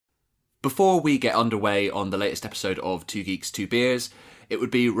Before we get underway on the latest episode of Two Geeks, Two Beers, it would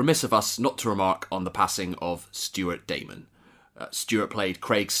be remiss of us not to remark on the passing of Stuart Damon. Stuart played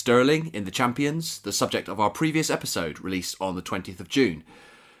Craig Sterling in The Champions, the subject of our previous episode released on the 20th of June.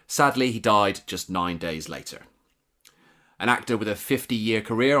 Sadly, he died just 9 days later. An actor with a 50-year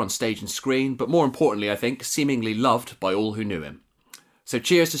career on stage and screen, but more importantly, I think, seemingly loved by all who knew him. So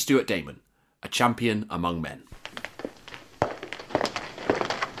cheers to Stuart Damon, a champion among men.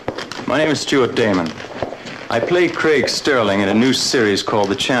 My name is Stuart Damon. I play Craig Sterling in a new series called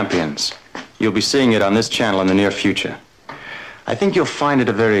The Champions. You'll be seeing it on this channel in the near future. I think you'll find it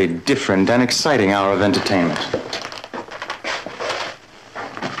a very different and exciting hour of entertainment.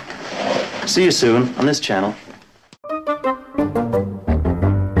 See you soon on this channel.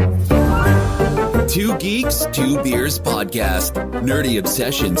 Two Geeks, Two Beers podcast. Nerdy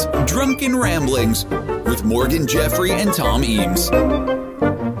obsessions, drunken ramblings with Morgan Jeffrey and Tom Eames.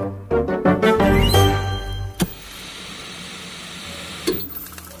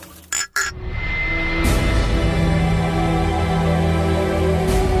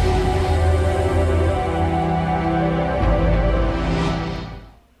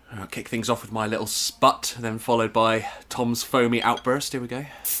 Kick things off with my little sput, then followed by Tom's foamy outburst. Here we go.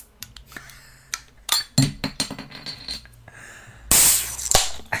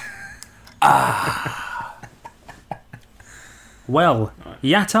 Well,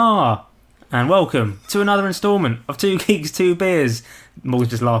 yatta, and welcome to another instalment of Two Geeks, Two Beers.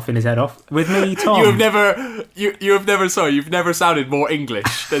 Morgan's just laughing his head off. With me, Tom. You've never sounded more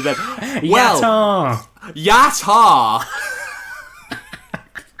English than that. Well, yatta. Yatta.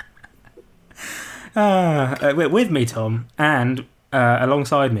 With me, Tom, and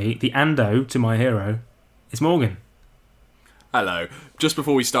alongside me, the Ando to my hero, it's Morgan. Hello. Just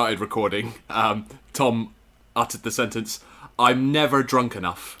before we started recording, Tom uttered the sentence, "I'm never drunk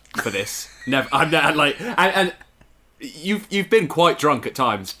enough for this." Never. And you've been quite drunk at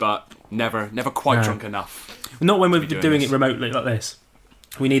times, but never quite drunk enough. Not when we're doing it remotely like this.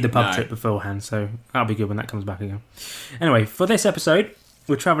 We need the pub trip beforehand, so that'll be good when that comes back again. Anyway, for this episode,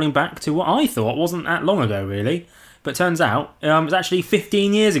 we're travelling back to what I thought wasn't that long ago, really. But turns out, it was actually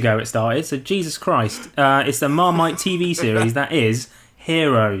 15 years ago it started, so Jesus Christ. It's the Marmite TV series that is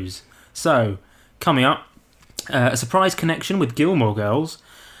Heroes. So, coming up, a surprise connection with Gilmore Girls,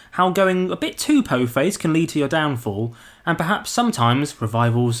 how going a bit too po-faced can lead to your downfall, and perhaps sometimes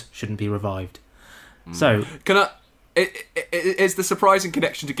revivals shouldn't be revived. So, is the surprising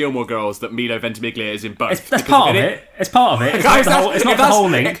connection to Gilmore Girls that Milo Ventimiglia is in both? That's part of it. It's part of it. It's not the whole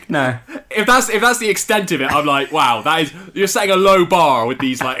link. No. If that's the extent of it, I'm like, wow, you're setting a low bar with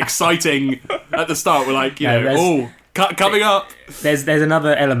these like exciting at the start. We're like, coming up. There's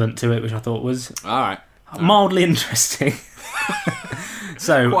another element to it which I thought was mildly interesting.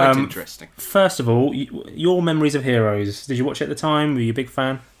 So, quite interesting. First of all, your memories of Heroes. Did you watch it at the time? Were you a big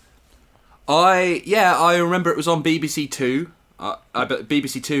fan? I remember it was on BBC Two. But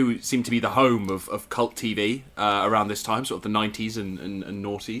BBC Two seemed to be the home of cult TV around this time, sort of the 90s and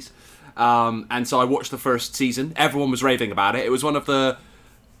noughties. And so I watched the first season. Everyone was raving about it. It was one of the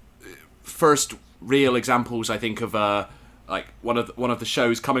first real examples, I think, of one of the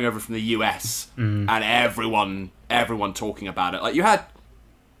shows coming over from the US and everyone talking about it. Like you had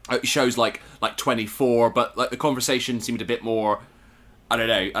shows like 24, but like the conversation seemed a bit more, I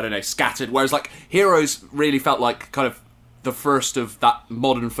don't know, scattered. Whereas like Heroes really felt like kind of the first of that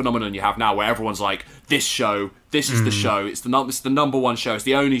modern phenomenon you have now, where everyone's like, this is the show. It's the number one show. It's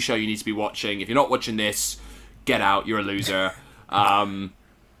the only show you need to be watching. If you're not watching this, get out. You're a loser. And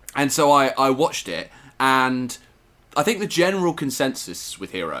so I watched it, and I think the general consensus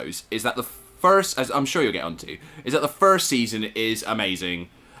with Heroes is that the first, as I'm sure you'll get onto, is that the first season is amazing,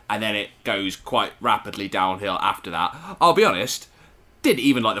 and then it goes quite rapidly downhill after that. I'll be honest, didn't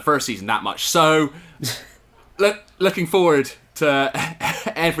even like the first season that much. So, looking forward to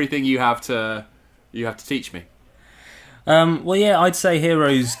everything you have to teach me. Well, yeah, I'd say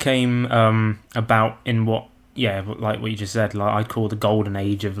Heroes came about in what like what you just said. Like I'd call the golden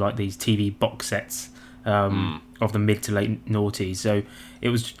age of like these TV box sets of the mid to late noughties. So it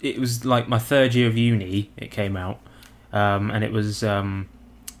was like my third year of uni. It came out, and it was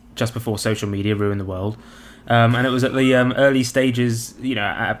just before social media ruined the world. And it was at the early stages,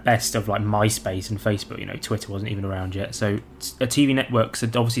 at best, of like MySpace and Facebook. Twitter wasn't even around yet. So TV networks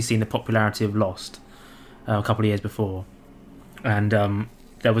had obviously seen the popularity of Lost a couple of years before, and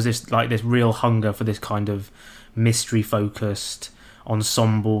there was this real hunger for this kind of mystery-focused,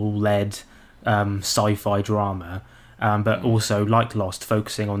 ensemble-led sci-fi drama, but also like Lost,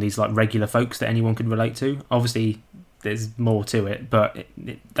 focusing on these like regular folks that anyone could relate to. Obviously, there's more to it, but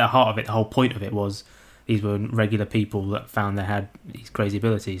the heart of it, the whole point of it was these were regular people that found they had these crazy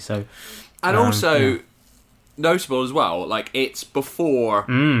abilities. So, and also notable as well, like it's before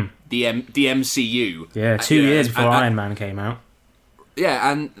the MCU. Yeah, 2 years before Iron Man came out.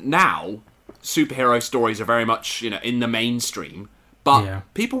 Yeah, and now superhero stories are very much in the mainstream, but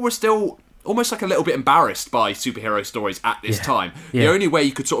people were still almost like a little bit embarrassed by superhero stories at this time. The only way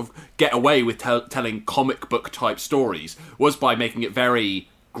you could sort of get away with telling comic book type stories was by making it very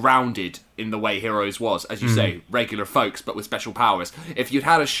grounded in the way Heroes was, as you say, regular folks but with special powers. If you'd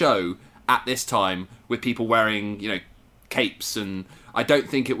had a show at this time with people wearing capes, and I don't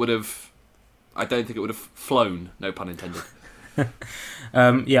think it would have flown, no pun intended.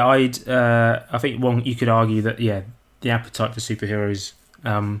 I think you could argue that the appetite for superheroes,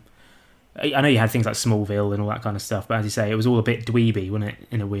 I know you had things like Smallville and all that kind of stuff, but as you say, it was all a bit dweeby, wasn't it,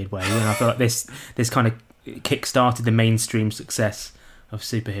 in a weird way? And I feel like this kind of kick-started the mainstream success of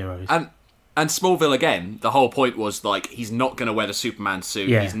superheroes. And Smallville again, the whole point was like he's not going to wear the Superman suit.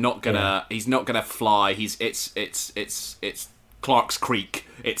 He's not gonna fly. It's Clark's Creek.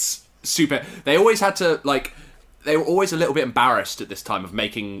 It's super. They always had to they were always a little bit embarrassed at this time of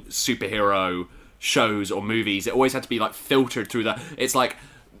making superhero shows or movies. It always had to be filtered through the. It's like.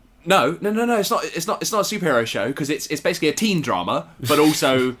 No. It's not a superhero show because it's basically a teen drama, but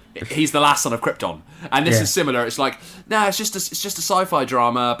also he's the last son of Krypton, and this is similar. It's like it's just a sci-fi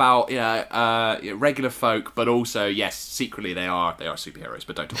drama about regular folk, but also yes, secretly they are superheroes,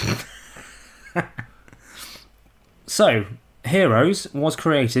 but don't talk about it. So, Heroes was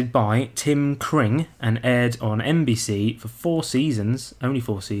created by Tim Kring and aired on NBC for 4 seasons, only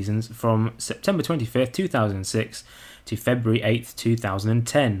 4 seasons, from September 25th, 2006 to February 8th,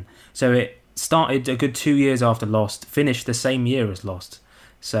 2010. So it started a good 2 years after Lost, finished the same year as Lost.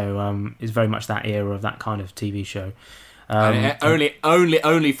 So it's very much that era of that kind of TV show.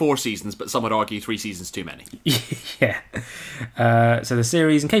 Only 4 seasons, but some would argue 3 seasons too many. So the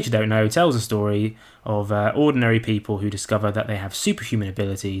series, in case you don't know, tells a story of ordinary people who discover that they have superhuman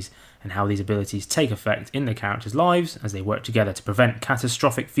abilities and how these abilities take effect in their characters' lives as they work together to prevent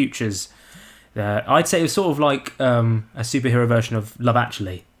catastrophic futures. I'd say it was sort of like a superhero version of Love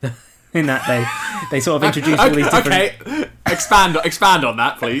Actually, in that they sort of introduce all these different... Okay, expand on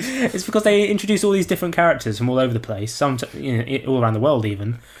that, please. It's because they introduce all these different characters from all over the place, some all around the world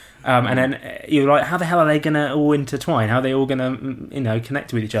even, and then you're like, how the hell are they going to all intertwine? How are they all going to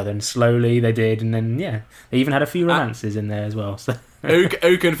connect with each other? And slowly they did, and then they even had a few romances in there as well. So. Who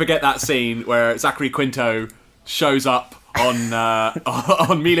can forget that scene where Zachary Quinto shows up on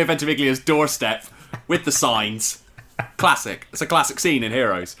Milo Ventiviglia's doorstep with the signs? Classic. It's a classic scene in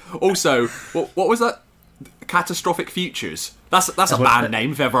Heroes. Also, what was that? Catastrophic Futures. That's a band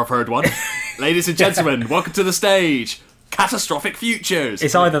name if ever I've heard one. Ladies and gentlemen, welcome to the stage. Catastrophic Futures.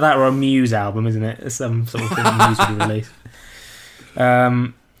 It's either that or a Muse album, isn't it? It's some sort of thing Muse would release.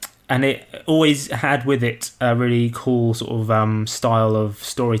 And it always had with it a really cool sort of style of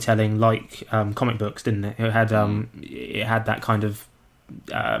storytelling, like comic books, didn't it? It had that kind of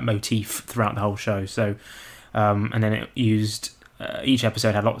motif throughout the whole show. So, and then it used each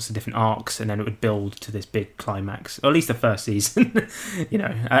episode had lots of different arcs, and then it would build to this big climax. Or at least the first season.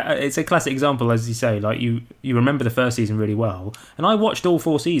 It's a classic example, as you say. Like you remember the first season really well, and I watched all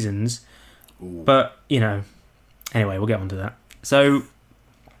 4 seasons. Ooh. But anyway, we'll get onto that. So.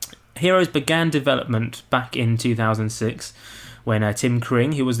 Heroes began development back in 2006 when Tim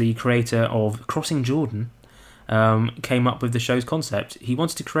Kring, who was the creator of Crossing Jordan, came up with the show's concept. He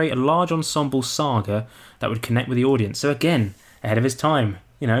wanted to create a large ensemble saga that would connect with the audience. So again, ahead of his time.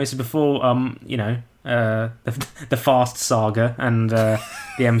 This is before the Fast Saga and the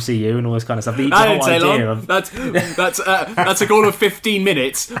MCU and all this kind of stuff. The whole idea of that's a goal of 15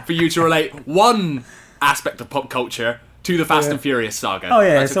 minutes for you to relate one aspect of pop culture to the Fast and Furious saga. Oh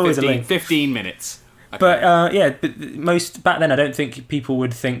yeah, it's always 15 minminutes. Okay. But most back then, I don't think people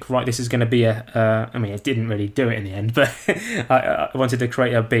would think, right, this is going to be a. I mean, it didn't really do it in the end, but I wanted to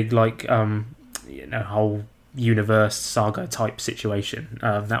create a big whole universe saga type situation.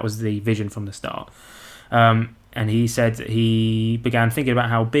 That was the vision from the start. And he said he began thinking about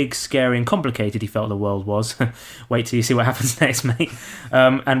how big, scary, and complicated he felt the world was. Wait till you see what happens next, mate.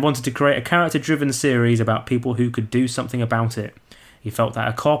 And wanted to create a character-driven series about people who could do something about it. He felt that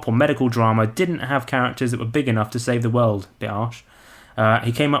a cop or medical drama didn't have characters that were big enough to save the world. Bit harsh.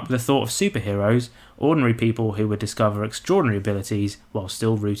 He came up with the thought of superheroes, ordinary people who would discover extraordinary abilities while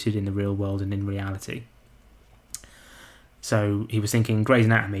still rooted in the real world and in reality. So he was thinking, Grey's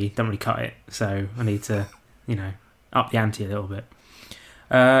Anatomy, don't really cut it, so I need to... up the ante a little bit.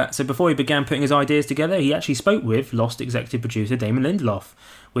 So before he began putting his ideas together, he actually spoke with Lost executive producer Damon Lindelof,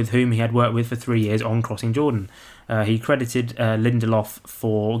 with whom he had worked with for 3 years on Crossing Jordan. He credited Lindelof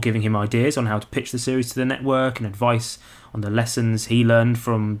for giving him ideas on how to pitch the series to the network and advice on the lessons he learned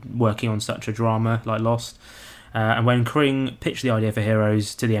from working on such a drama like Lost. And when Kring pitched the idea for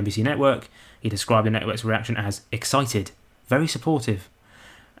Heroes to the NBC network, he described the network's reaction as excited, very supportive.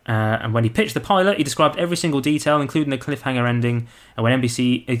 And when he pitched the pilot, he described every single detail, including the cliffhanger ending. And when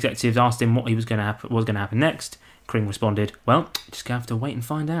NBC executives asked him what was going to happen next, Kring responded, "Well, just gonna have to wait and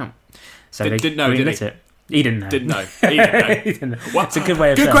find out." So they didn't know, did he? It. He didn't know. Didn't know. He didn't know. He didn't know. It's a good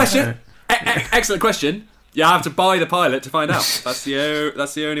way of Good saying question. it. Excellent question. You have to buy the pilot to find out. That's the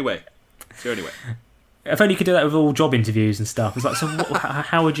only way. It's the only way. If only you could do that with all job interviews and stuff. It's like, so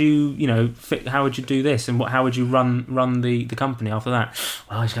how would you, how would you do this, and how would you run the company after that?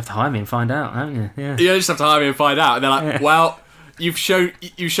 Well, you just have to hire me and find out, don't you? Yeah. You just have to hire me and find out, and they're like, well, you've shown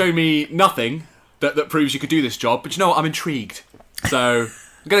me nothing that proves you could do this job, but you know what? I'm intrigued, so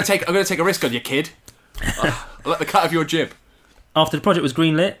I'm gonna take a risk on you, kid. I'll let the cut of your jib. After the project was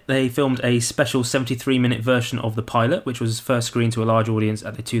greenlit, they filmed a special 73-minute version of the pilot, which was first screened to a large audience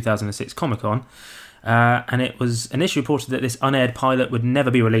at the 2006 Comic-Con. And it was initially reported that this unaired pilot would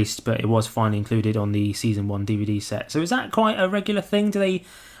never be released, but it was finally included on the Season 1 DVD set. So is that quite a regular thing?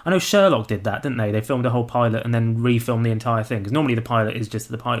 I know Sherlock did that, didn't they? They filmed a whole pilot and then refilmed the entire thing, because normally the pilot is just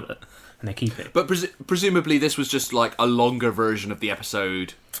the pilot, and they keep it. But presumably this was just like a longer version of the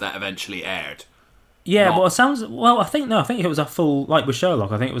episode that eventually aired. Yeah, well, it sounds... Well, I think it was a full... Like with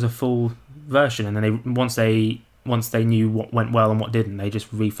Sherlock, I think it was a full version, and then once they knew what went well and what didn't, they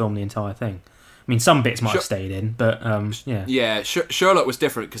just refilmed the entire thing. I mean, some bits might have stayed in, but yeah. Yeah, Sherlock was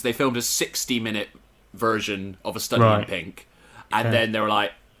different because they filmed a 60-minute version of A Study in Pink, and then they were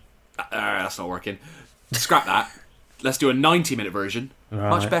like, that's not working. Scrap that. Let's do a 90-minute version. Right.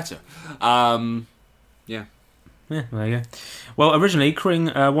 Much better. Yeah. Yeah, there you go. Well, originally,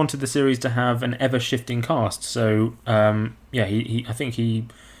 Kring wanted the series to have an ever-shifting cast, so I think he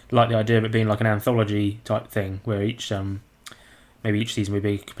liked the idea of it being like an anthology type thing, where maybe each season would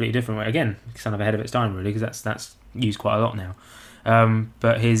be completely different. Again, kind of ahead of its time, really, because that's used quite a lot now.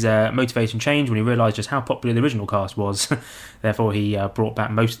 But his motivation changed when he realised just how popular the original cast was. Therefore, he brought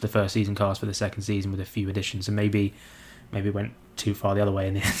back most of the first season cast for the second season with a few additions, and maybe went too far the other way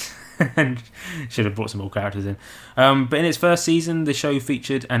in the end and should have brought some more characters in. But in its first season, the show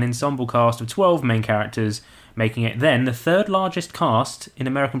featured an ensemble cast of 12 main characters, making it then the third largest cast in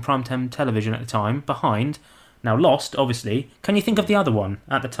American primetime television at the time, behind... Now, Lost, obviously. Can you think of the other one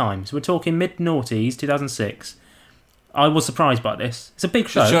at the time? So we're talking mid-noughties, 2006. I was surprised by this. It's a big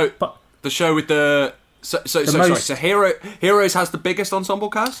show. The show with the... So Heroes has the biggest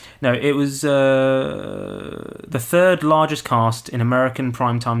ensemble cast? No, it was the third largest cast in American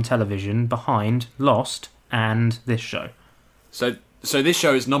primetime television, behind Lost and this show. So this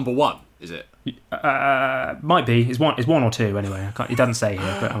show is number one, is it? Might be. It's one or two, anyway. It doesn't say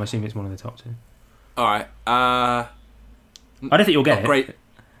here, but I'm assuming it's one of the top two. Alright, I don't think you'll get it.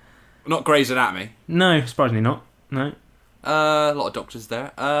 Not Grey's Anatomy. No, surprisingly not. No. A lot of doctors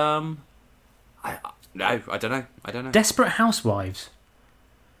there. I don't know. Desperate Housewives.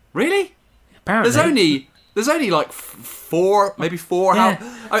 Really? Apparently. There's only like four. Yeah.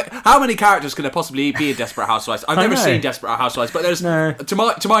 How many characters can there possibly be in Desperate Housewives? I've never seen Desperate Housewives, but there's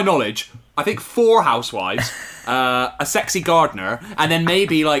to my knowledge, I think 4 housewives, a sexy gardener, and then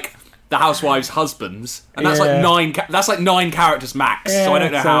maybe like the housewives' husbands, and that's like 9. That's like 9 characters max. So I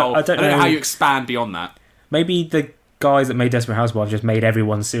don't know how you expand beyond that. Maybe the guys that made Desperate Housewives just made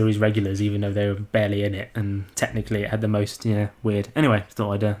everyone's series regulars, even though they were barely in it, and technically it had the most weird. Anyway,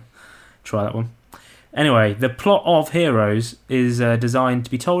 thought I'd try that one. Anyway, the plot of Heroes is designed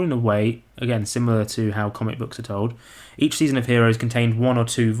to be told in a way, again, similar to how comic books are told. Each season of Heroes contained 1 or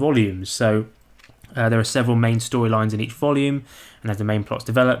 2 volumes, so there are several main storylines in each volume, and as the main plots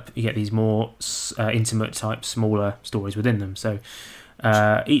develop, you get these more intimate type, smaller stories within them. So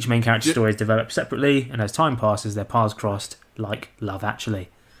each main character's story is developed separately, and as time passes, their paths crossed, like Love Actually.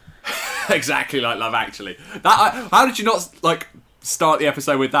 Exactly like Love Actually. How did you not start the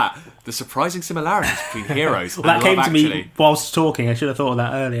episode with that? The surprising similarities between Heroes and that Love Actually. That came to me whilst talking. I should have thought of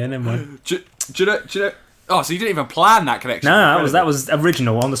that earlier. Never mind. Do you know? Oh, so you didn't even plan that connection? No, that was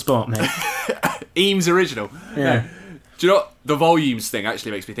original on the spot, mate. Eames original. Yeah. Do you know what the volumes thing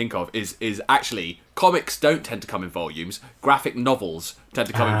actually makes me think of? Is actually comics don't tend to come in volumes. Graphic novels tend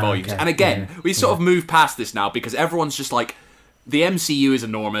to come in volumes. Okay. And again, we sort of move past this now because everyone's just like the MCU is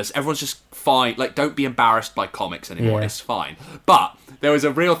enormous. Everyone's just fine. Like, don't be embarrassed by comics anymore. Yeah. It's fine. But there was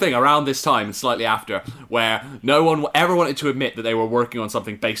a real thing around this time and slightly after where no one ever wanted to admit that they were working on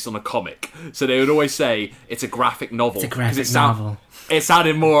something based on a comic. So they would always say it's a graphic novel. It's a graphic novel. It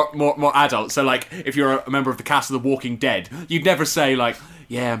sounded more adult. So, like, if you're a member of the cast of The Walking Dead, you'd never say, like,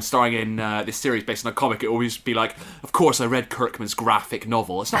 yeah, I'm starring in this series based on a comic. It would always be like, of course, I read Kirkman's graphic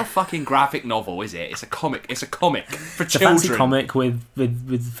novel. It's not a fucking graphic novel, is it? It's a comic. It's a comic for children. Fancy comic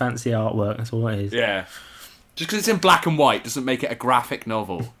with fancy artwork. That's all it is. Yeah. Just because it's in black and white doesn't make it a graphic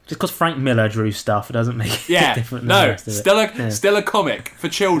novel. Just because Frank Miller drew stuff, it doesn't make it different. Than the rest of it. Still a comic for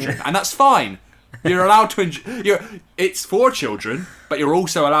children, and that's fine. You're allowed to enjoy. It's for children, but you're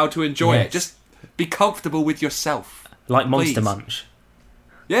also allowed to enjoy it. Just be comfortable with yourself, like Monster please. Munch.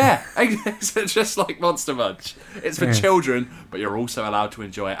 Yeah, it's just like Monster Munch. It's for children, but you're also allowed to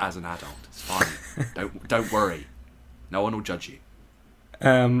enjoy it as an adult. It's fine. Don't worry. No one will judge you.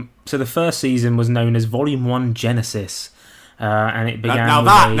 So the first season was known as Volume 1 Genesis, and it began.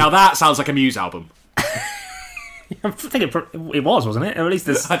 Now that sounds like a Muse album. I think it was, wasn't it? Or at least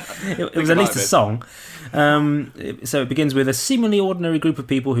it was at least a song. So it begins with a seemingly ordinary group of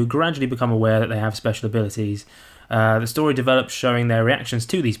people who gradually become aware that they have special abilities. The story develops showing their reactions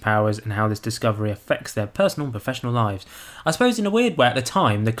to these powers and how this discovery affects their personal and professional lives. I suppose in a weird way at the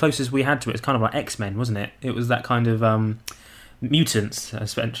time, the closest we had to it was kind of like X-Men, wasn't it? It was that kind of mutants,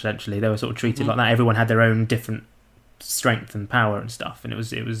 essentially. They were sort of treated like that. Everyone had their own different strength and power and stuff. And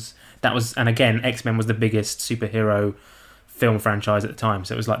and again, X-Men was the biggest superhero film franchise at the time.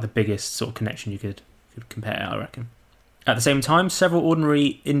 So it was like the biggest sort of connection you could compare, I reckon. At the same time, several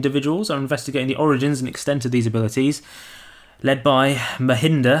ordinary individuals are investigating the origins and extent of these abilities, led by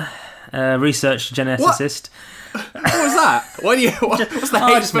Mahinder, a research geneticist. What was that? What's the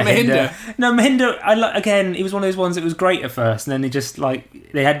hate for Mahinder? No, Mahinder, again, he was one of those ones that was great at first, and then they just, they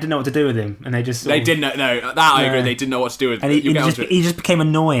didn't know what to do with him, and they just... They didn't know, I agree, they didn't know what to do with him. And he just became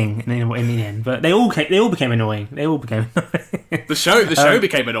annoying in the end, but they all became annoying. The show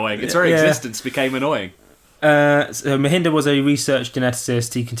became annoying. Its very existence became annoying. So Mahinder was a research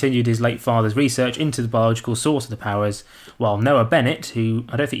geneticist. He continued his late father's research into the biological source of the powers, while Noah Bennett, who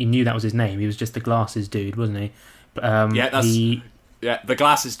I don't think he knew that was his name, he was just the glasses dude, wasn't he? The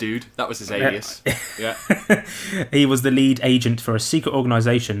glasses dude, that was his alias. Yeah. He was the lead agent for a secret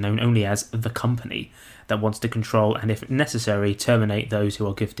organisation known only as The Company that wants to control and, if necessary, terminate those who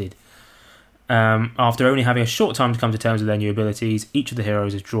are gifted. After only having a short time to come to terms with their new abilities, each of the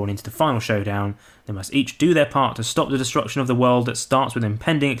heroes is drawn into the final showdown. They must each do their part to stop the destruction of the world that starts with an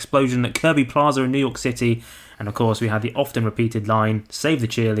impending explosion at Kirby Plaza in New York City. And of course, we had the often repeated line, "Save the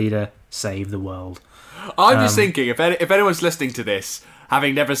cheerleader, save the world." I'm just thinking, if anyone's listening to this,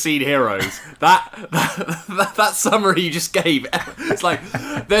 having never seen Heroes, that summary you just gave, it's like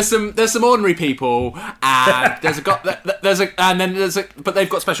there's some ordinary people, and but they've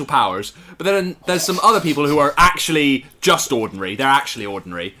got special powers. But then there's some other people who are actually just ordinary. They're actually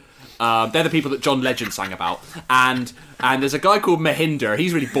ordinary. They're the people that John Legend sang about. And there's a guy called Mahinder.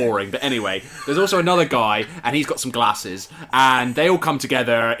 He's really boring, but anyway. There's also another guy, and he's got some glasses. And they all come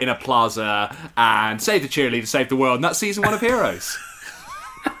together in a plaza and save the cheerleader, save the world. And that's season 1 of Heroes.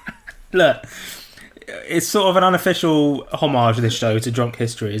 Look, it's sort of an unofficial homage of this show to drunk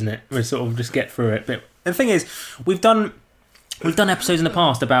history, isn't it? We sort of just get through it. But the thing is, we've done episodes in the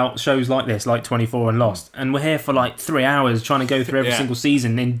past about shows like this, like 24 and Lost, and we're here for like 3 hours trying to go through every single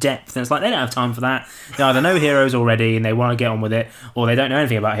season in depth, and it's like they don't have time for that. They either know Heroes already and they want to get on with it, or they don't know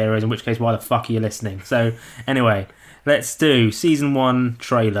anything about Heroes, in which case, why the fuck are you listening? So anyway, let's do season 1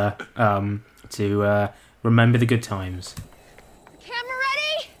 trailer to remember the good times. Camera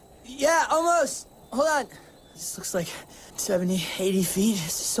ready? Yeah, almost. Hold on. This looks like 70, 80 feet.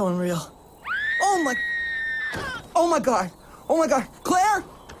 This is so unreal. Oh my god. Oh my god. Claire!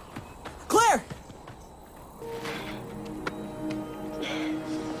 Claire!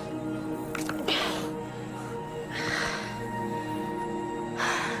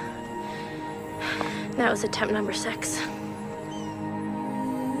 That was attempt number 6.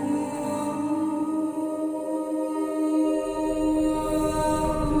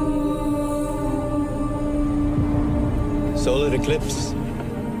 Solar eclipse?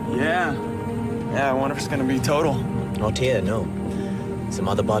 Yeah, I wonder if it's gonna be total. Not here, no. Some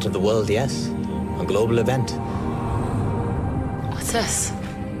other part of the world, yes. A global event. What's this?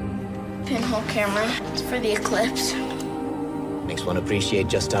 Pinhole camera. It's for the eclipse. Makes one appreciate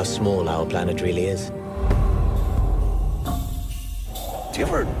just how small our planet really is. Do you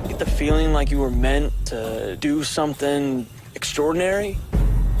ever get the feeling like you were meant to do something extraordinary?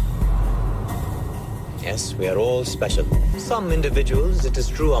 Yes, we are all special. Some individuals, it is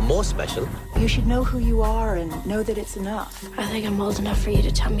true, are more special. You should know who you are and know that it's enough. I think I'm old enough for you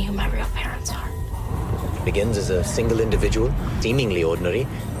to tell me who my real parents are. It begins as a single individual, seemingly ordinary,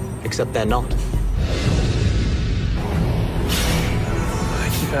 except they're not. I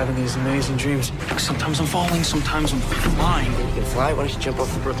keep having these amazing dreams. Sometimes I'm falling, sometimes I'm flying. You can fly, why don't you jump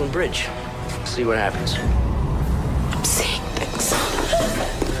off the Brooklyn Bridge? See what happens. I'm seeing things.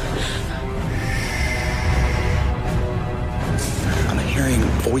 I'm hearing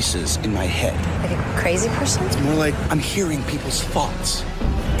voices in my head. Like a crazy person? It's more like I'm hearing people's thoughts.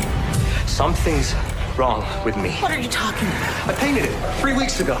 Something's wrong with me. What are you talking about? I painted it 3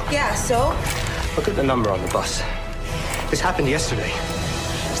 weeks ago. Yeah, so? Look at the number on the bus. This happened yesterday.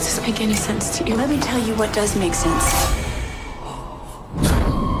 Does this make any sense to you? Let me tell you what does make sense.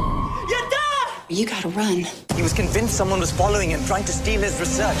 You gotta run. He was convinced someone was following him, trying to steal his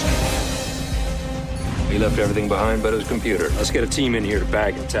research. He left everything behind but his computer. Let's get a team in here to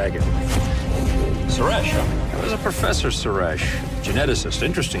bag and tag it. Suresh, huh? I was a Professor Suresh, geneticist.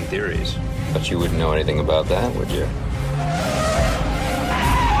 Interesting theories. But you wouldn't know anything about that, would you?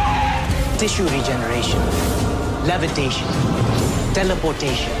 Tissue regeneration, levitation,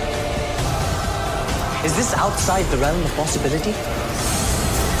 teleportation. Is this outside the realm of possibility?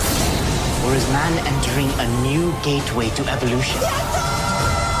 Or is man entering a new gateway to evolution?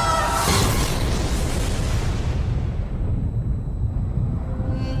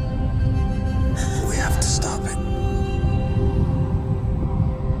 We have to stop it.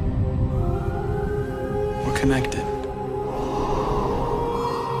 We're connected.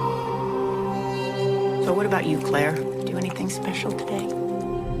 So what about you, Claire? Do anything special today?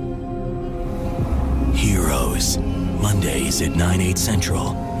 Heroes. Mondays at 9/8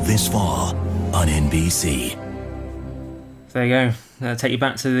 Central. This fall on NBC. There you go. Take you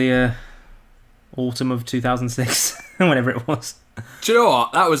back to the autumn of 2006, whenever it was. Do you know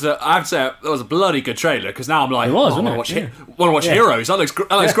what? I have to say that was a bloody good trailer, because now I'm like, It was, I wasn't want it? to watch Heroes. That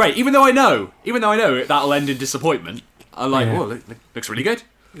looks great. Even though I know that'll end in disappointment, I'm like, oh, looks really good.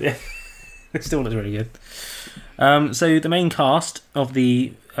 Yeah, it still looks really good. So the main cast of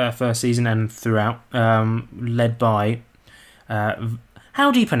the first season and throughout, led by... how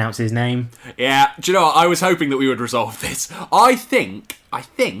do you pronounce his name? Yeah, do you know what? I was hoping that we would resolve this. I think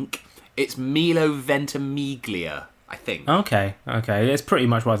it's Milo Ventimiglia. I think. Okay. It's pretty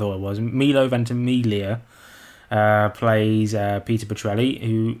much what I thought it was. Milo Ventimiglia plays Peter Petrelli,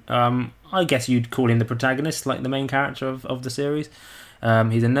 who I guess you'd call him the protagonist, like the main character of the series.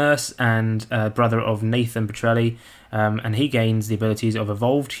 He's a nurse and brother of Nathan Petrelli, and he gains the abilities of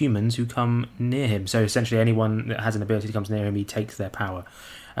evolved humans who come near him. So essentially anyone that has an ability that comes near him, he takes their power.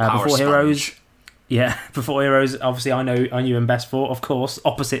 Before Heroes, obviously I knew him best for, of course,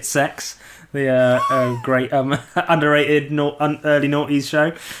 Opposite Sex, the great underrated early noughties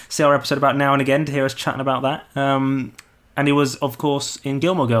show. See our episode about now and again to hear us chatting about that. And he was, of course, in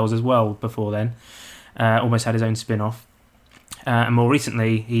Gilmore Girls as well before then. Almost had his own spin-off. And more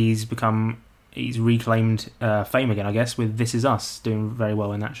recently, he's reclaimed fame again, I guess, with This Is Us, doing very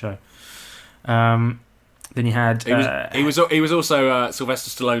well in that show. Then you had... he was also Sylvester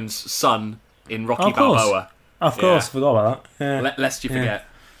Stallone's son in Rocky Balboa. Of course, forgot about that. Yeah. Lest you forget.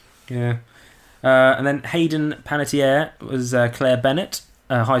 Yeah. And then Hayden Panettiere was Claire Bennett,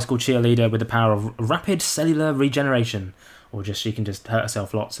 a high school cheerleader with the power of rapid cellular regeneration. Or just she can just hurt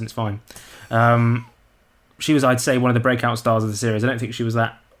herself lots and it's fine. She was, I'd say, one of the breakout stars of the series. I don't think she was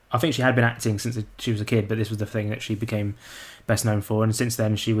that... I think she had been acting since she was a kid, but this was the thing that she became best known for. And since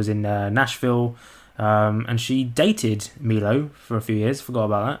then, she was in Nashville, and she dated Milo for a few years. Forgot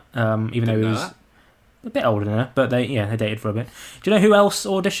about that. Even though he was a bit older than her, but they dated for a bit. Do you know who else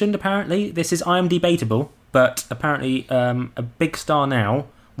auditioned, apparently? This is debatable, but apparently a big star now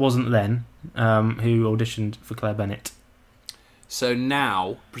wasn't then who auditioned for Claire Bennett. So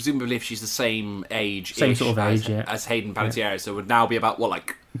now, presumably, if she's the same age, sort of age, as Hayden Panettiere, so would now be about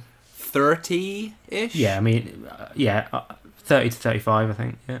 30-ish? Yeah, I mean, 30 to 35, I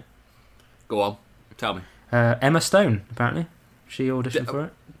think. Yeah. Go on, tell me. Emma Stone, apparently, she auditioned for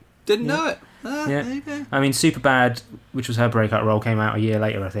it. Didn't know it. Yeah. There you go. I mean, Superbad, which was her breakout role, came out a year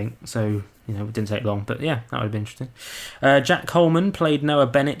later, I think. So it didn't take long. But yeah, that would have been interesting. Jack Coleman played Noah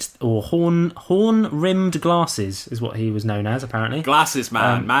Bennett, or horn-rimmed glasses is what he was known as, apparently. Glasses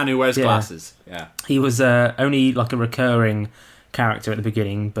man, man who wears glasses. Yeah. He was only like a recurring character at the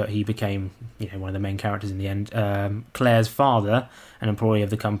beginning, but he became one of the main characters in the end. Claire's father, an employee of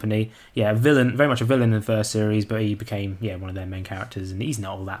the company, a villain, very much a villain in the first series, but he became one of their main characters, and he's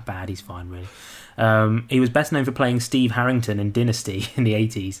not all that bad. He's fine, really. He was best known for playing Steve Harrington in Dynasty in the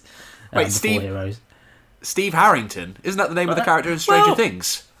 80s. Wait, Steve? Heroes. Steve Harrington. Isn't that the name of the character in Stranger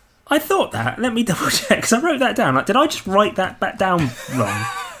Things? I thought that. Let me double check, because I wrote that down. Like, did I just write that back down wrong?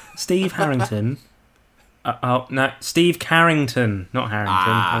 Steve Harrington. No, Steve Carrington, not Harrington.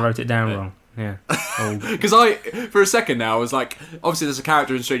 I wrote it down wrong. Yeah. Because for a second now, I was like, obviously there's a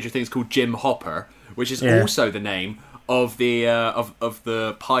character in Stranger Things called Jim Hopper, which is also the name of the of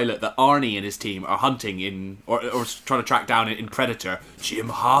the pilot that Arnie and his team are hunting in, or trying to track down in Predator, Jim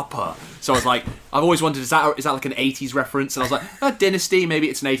Hopper. So I was like, I've always wondered, is that like an 80s reference? And I was like, Dynasty, maybe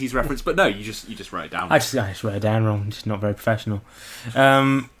it's an 80s reference, but no, you just wrote it down wrong. I just wrote it down wrong, just not very professional.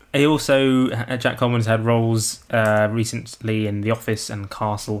 He also, Jack Coleman's had roles recently in The Office and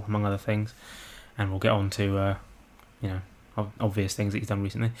Castle, among other things, and we'll get on to obvious things that he's done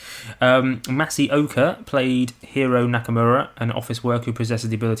recently. Masi Oka played Hiro Nakamura, an office worker who possesses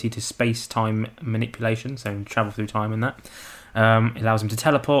the ability to space-time manipulation, so travel through time and that. It allows him to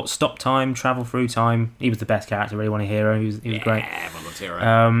teleport, stop time, travel through time. He was the best character, really, one of Hiro. He was great. Everyone loves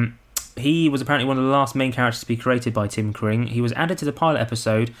Hiro. He was apparently one of the last main characters to be created by Tim Kring. He was added to the pilot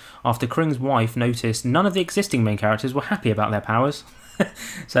episode after Kring's wife noticed none of the existing main characters were happy about their powers.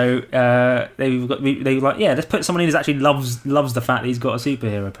 So they were like, yeah, let's put someone in who actually loves the fact that he's got a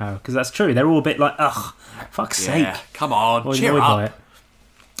superhero power, because that's true. They're all a bit like, ugh, fuck's sake, come on, cheer up.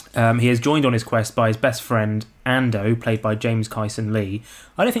 He is joined on his quest by his best friend Ando, played by James Kyson Lee.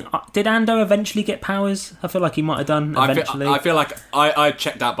 I don't think did Ando eventually get powers? I feel like he might have done eventually. I feel like I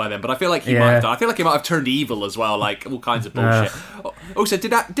checked out by then, but I feel like he might have done. I feel like he might have turned evil as well, like all kinds of bullshit. Also,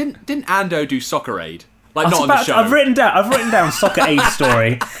 didn't Ando do Soccer Aid? Like, not on the show. I've written down Soccer Aid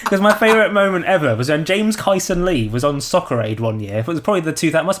story, because my favourite moment ever was when James Kyson Lee was on Soccer Aid one year. It was probably must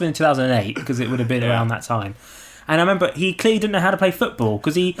have been 2008, because it would have been around that time. And I remember he clearly didn't know how to play football,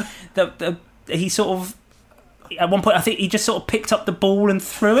 because he sort of, at one point, I think he just sort of picked up the ball and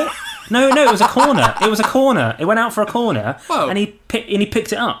threw it. No, it was a corner. It was a corner. It went out for a corner, and he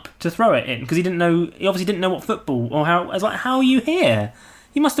picked it up to throw it in, because he obviously didn't know what football or how. I was like, how are you here?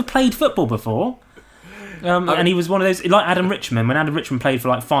 You must have played football before. And he was one of those, like Adam Richman. When Adam Richman played for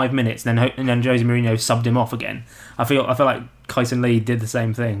like 5 minutes, and then Jose Mourinho subbed him off again. I feel like Kyson Lee did the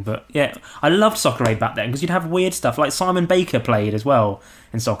same thing. But yeah, I loved Soccer Aid back then, because you'd have weird stuff like Simon Baker played as well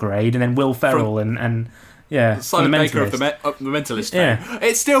in Soccer Aid, and then Will Ferrell and Simon Baker of the Mentalist. Yeah.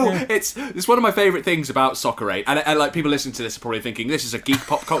 It's still it's one of my favourite things about Soccer Aid, and like people listening to this are probably thinking, this is a geek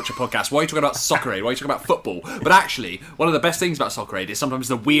pop culture podcast. Why are you talking about Soccer Aid? Why are you talking about football? But actually, one of the best things about Soccer Aid is sometimes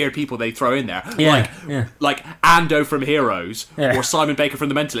the weird people they throw in there, like Ando from Heroes, or Simon Baker from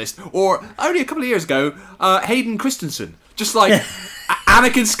The Mentalist, or only a couple of years ago, Hayden Christensen, just like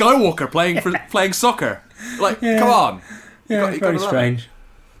Anakin Skywalker playing soccer. Like, come on, very strange.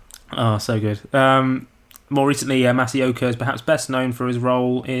 Oh, so good. More recently, Masi Oka is perhaps best known for his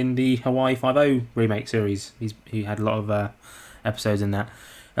role in the Hawaii Five-0 remake series. He had a lot of episodes in that.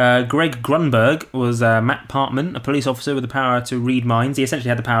 Greg Grunberg was Matt Partman, a police officer with the power to read minds. He essentially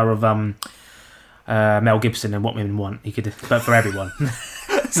had the power of Mel Gibson and What Women Want. He could, but for everyone.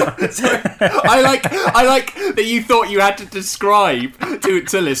 I like that you thought you had to describe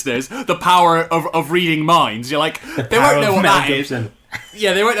to listeners the power of reading minds. You're like, they won't know what that is.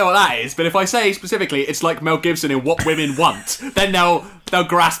 Yeah, they won't know what that is, but if I say specifically it's like Mel Gibson in What Women Want, then they'll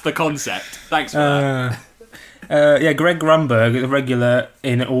grasp the concept. Thanks for that. Greg Grunberg, a regular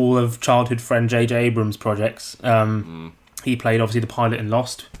in all of childhood friend J.J. Abrams' projects. He played, obviously, the pilot in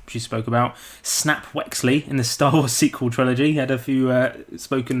Lost, which you spoke about. Snap Wexley in the Star Wars sequel trilogy. He had a few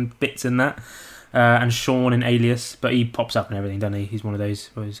spoken bits in that. And Sean in Alias, but he pops up and everything, doesn't he? He's one of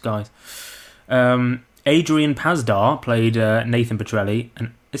those guys. Adrian Pazdar played Nathan Petrelli,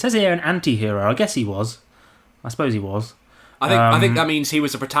 and it says here an anti-hero. I guess he was. I suppose he was. I think that means he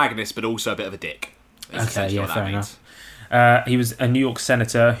was a protagonist, but also a bit of a dick. Okay, yeah, fair enough. He was a New York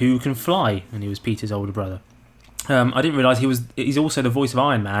senator who can fly, and he was Peter's older brother. I didn't realise he's also the voice of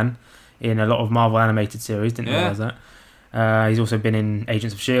Iron Man in a lot of Marvel animated series. Didn't realise that. He's also been in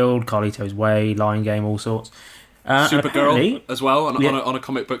Agents of S.H.I.E.L.D., Carlito's Way, Lion Game, all sorts. Supergirl as well, on a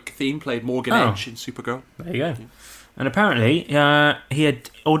comic book theme, played Morgan Edge in Supergirl. There you go. And apparently he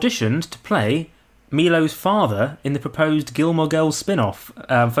had auditioned to play Milo's father in the proposed Gilmore Girls spin-off,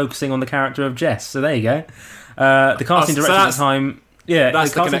 focusing on the character of Jess. So there you go. The casting director at the time... Yeah,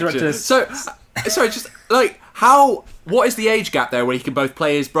 that's the casting director... So, sorry, just, like, what is the age gap there where he can both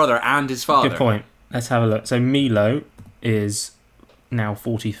play his brother and his father? Good point. Let's have a look. So Milo is now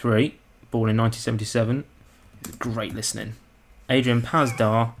 43, born in 1977. Great listening. Adrian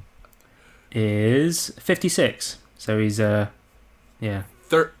Pazdar is 56, so he's 30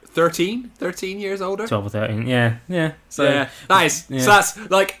 13 years older. 12 or 13, yeah. So yeah, nice. Yeah. So that's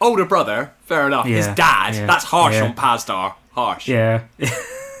like older brother, fair enough. Yeah. His dad, that's harsh on Pazdar. Harsh. Yeah.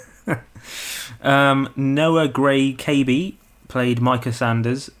 Noah Gray KB played Micah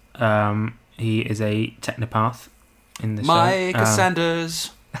Sanders. He is a technopath in the show. Micah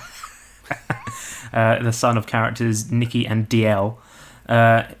Sanders. The son of characters Nikki and DL.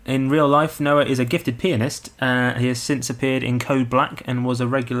 In real life, Noah is a gifted pianist. He has since appeared in Code Black and was a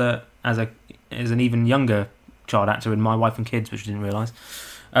regular as an even younger child actor in My Wife and Kids, which I didn't realise.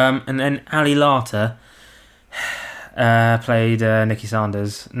 And then Ali Larter played Nikki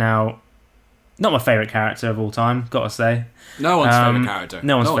Sanders. Now, not my favourite character of all time, gotta say. No one's favourite character.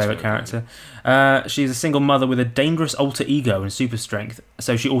 No one's favourite character. She's a single mother with a dangerous alter ego and super strength.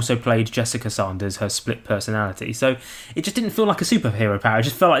 So she also played Jessica Sanders, her split personality. So it just didn't feel like a superhero power. It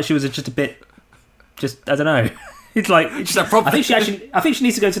just felt like she was just a bit, I don't know. It's like just a problem. I think she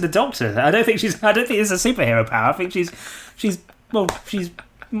needs to go to the doctor. I don't think it's a superhero power. I think she's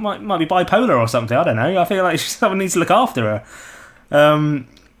might be bipolar or something. I don't know. I feel like someone needs to look after her.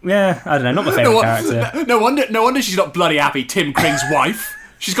 Yeah, I don't know. Not my favourite character. No wonder she's not bloody happy. Tim Kring's wife.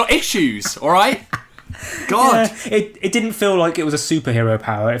 She's got issues. All right. God, yeah, it didn't feel like it was a superhero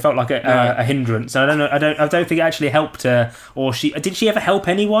power. It felt like a hindrance. I don't know. I don't think it actually helped her. Or did she ever help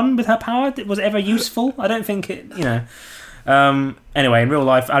anyone with her power? Was it ever useful? I don't think it. Anyway, in real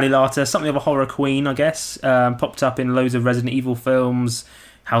life, Ali Larter, something of a horror queen, I guess. Popped up in loads of Resident Evil films.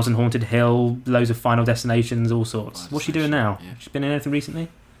 House on Haunted Hill, loads of Final Destinations, all sorts. What's she doing now? Yeah. She's been in anything recently?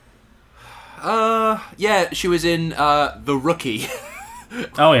 Yeah, she was in The Rookie.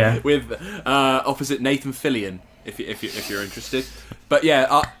 Oh yeah, with opposite Nathan Fillion, if you're interested. But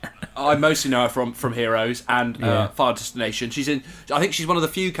yeah, I mostly know her from Heroes and Final Destination. I think she's one of the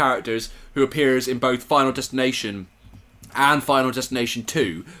few characters who appears in both Final Destination and Final Destination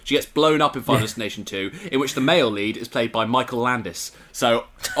 2. She gets blown up in Final Destination 2, in which the male lead is played by Michael Landis. So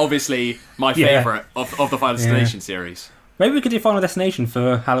obviously my favourite of the Final Destination series. Maybe we could do Final Destination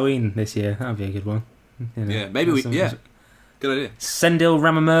for Halloween this year. That would be a good one. Yeah, maybe we. Yeah, good idea. Sendil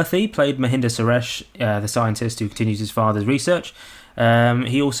Ramamurthy played Mahinda Suresh, the scientist who continues his father's research.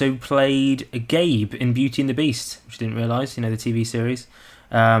 He also played Gabe in Beauty and the Beast, which I didn't realise. The TV series,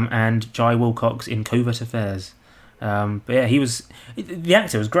 and Jai Wilcox in Covert Affairs. But yeah, the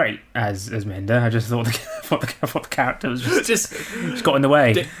actor was great as Mahinda. I just thought the character was just got in the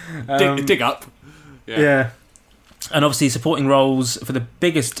way. Dig up. Yeah. And obviously supporting roles for the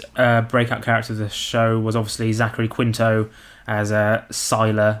biggest breakout character of the show was obviously Zachary Quinto as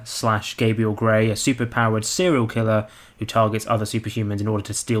Sylar / Gabriel Gray, a superpowered serial killer who targets other superhumans in order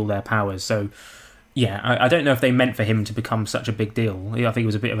to steal their powers. So yeah, I don't know if they meant for him to become such a big deal. I think he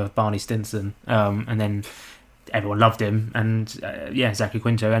was a bit of a Barney Stinson, and then everyone loved him, and Zachary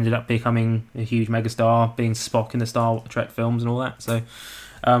Quinto ended up becoming a huge megastar, being Spock in the Star Trek films and all that. So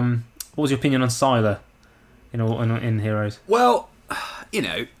what was your opinion on Sylar in Heroes? Well,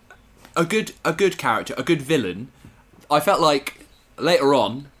 a good character, a good villain. I felt like later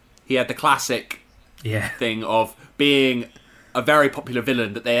on he had the classic thing of being a very popular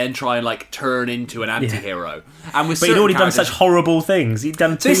villain that they then try and turn into an anti-hero. And with but he'd already done such horrible things. He'd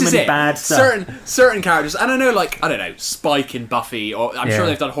done too many bad stuff. Certain characters, and I know, Spike in Buffy, or I'm sure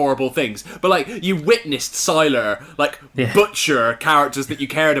they've done horrible things, but you witnessed Sylar butcher characters that you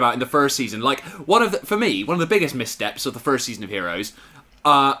cared about in the first season. For me, one of the biggest missteps of the first season of Heroes,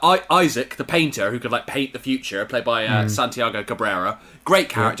 Isaac, the painter who could paint the future, played by Santiago Cabrera, great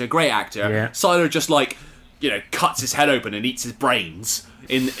character, great actor. Yeah. Sylar just cuts his head open and eats his brains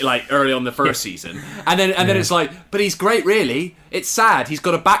in early on the first season, and then it's but he's great, really. It's sad. He's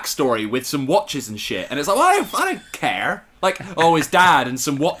got a backstory with some watches and shit, and it's I don't care. His dad and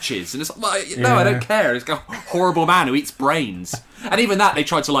some watches, and it's no, I don't care. It's a horrible man who eats brains. And even that, they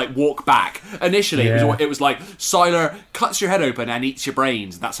tried to walk back. Initially, it was Sylar cuts your head open and eats your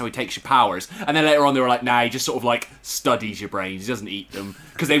brains, and that's how he takes your powers. And then later on, they were nah, he just sort of studies your brains. He doesn't eat them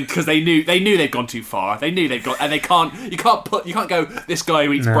because they knew they'd gone too far. They knew they'd gone, and you can't go, this guy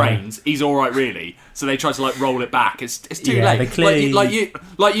who eats brains, he's all right, really. So they tried to roll it back. It's too late. Clearly... you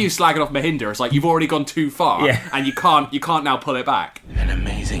slagging off Mahinda. It's you've already gone too far, and you can't now pull it back. An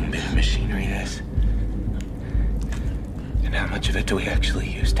amazing bit of machinery, this. And how much of it do we actually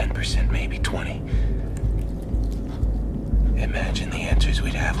use? 10%, maybe 20. Imagine the answers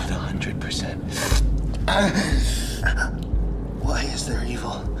we'd have with 100%. Why is there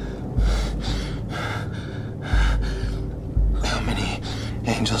evil? How many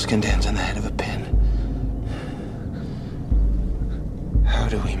angels can dance on the head of a pin? How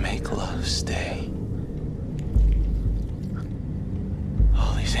do we make love stay?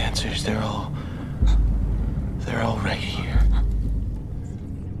 All these answers. They're all right here.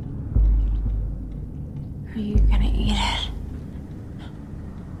 Are you gonna eat it?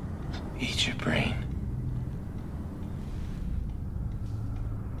 Eat your brain.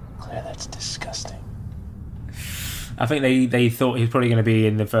 Claire, that's disgusting. I think they thought he was probably going to be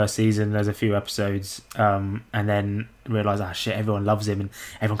in the first season. There's a few episodes, and then realised, shit, everyone loves him and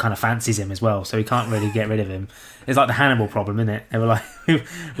everyone kind of fancies him as well, so we can't really get rid of him. It's like the Hannibal problem, isn't it? They were like, he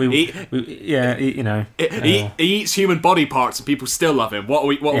eats human body parts and people still love him. What are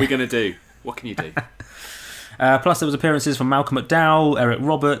we going to do? What can you do? Plus, there was appearances from Malcolm McDowell, Eric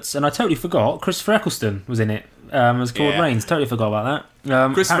Roberts, and I totally forgot Christopher Eccleston was in it as Claude Rains. Totally forgot about that.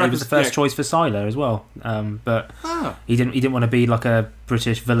 Apparently, he was the first choice for Sylar as well, but he didn't want to be like a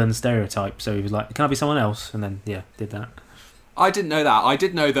British villain stereotype, so he was like, "Can I be someone else?" And then did that. I didn't know that. I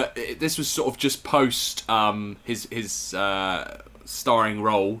did know that this was sort of just post his starring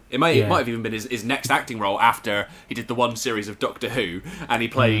role. It might have even been his next acting role after he did the one series of Doctor Who, and he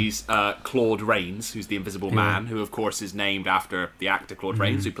plays Claude Rains, who's the Invisible Man, who of course is named after the actor Claude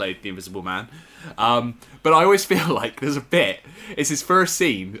Rains, who played the Invisible Man. But I always feel like there's a bit, it's his first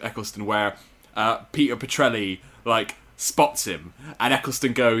scene, Eccleston, where Peter Petrelli spots him, and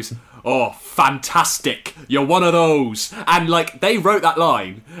Eccleston goes, "Oh, fantastic, you're one of those." And they wrote that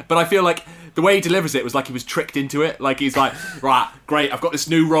line, but I feel like the way he delivers it was like he was tricked into it. Like he's like, "Right, great, I've got this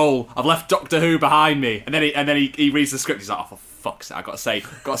new role. I've left Doctor Who behind me." And then he reads the script. He's like, "Oh, for fuck's sake, I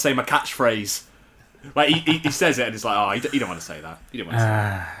gotta say my catchphrase." Like he says it, and it's like, "Oh, you don't want to say that. You don't want to say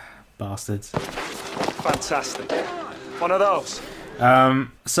that." Bastards. Fantastic. One of those.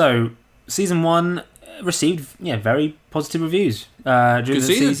 So season 1 received very positive reviews during the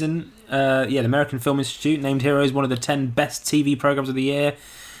season. The American Film Institute named Heroes one of the 10 best TV programs of the year.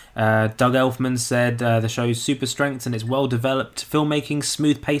 Doug Elfman said the show's super strengths and its well-developed filmmaking,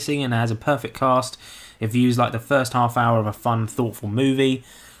 smooth pacing, and has a perfect cast. It views like the first half hour of a fun, thoughtful movie.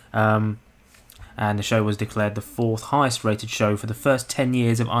 And the show was declared the 4th highest rated show for the first 10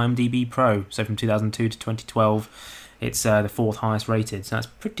 years of IMDb Pro. So from 2002 to 2012, it's the 4th highest rated. So that's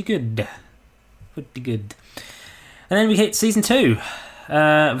pretty good. Pretty good. And then we hit season 2,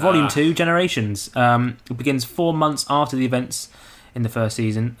 volume 2, Generations. It begins 4 months after the events in the first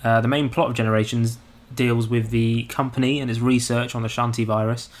season. The main plot of Generations deals with the company and its research on the Ashanti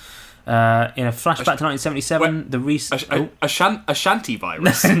Virus. In a flashback to 1977, the research... Ashanti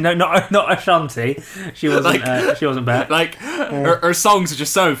Virus? No, not Ashanti. She wasn't. She wasn't back. Her songs are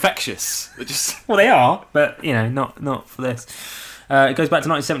just so infectious. Well, they are, but not for this. It goes back to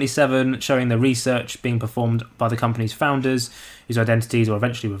 1977, showing the research being performed by the company's founders, whose identities are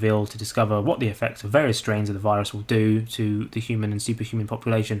eventually revealed to discover what the effects of various strains of the virus will do to the human and superhuman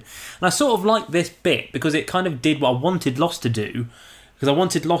population. And I sort of like this bit because it kind of did what I wanted Lost to do, because I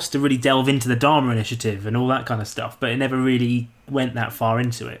wanted Lost to really delve into the Dharma Initiative and all that kind of stuff, but it never really went that far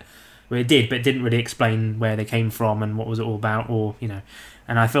into it. Well, it did, but it didn't really explain where they came from and what was it all about, or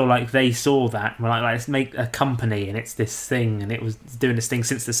And I feel like they saw that. We're like, let's make a company, and it's this thing, and it was doing this thing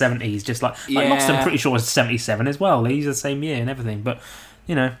since the 70s. Just like Lost, I'm pretty sure was 77 as well. These are the same year and everything, but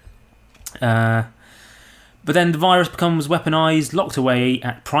But then the virus becomes weaponized, locked away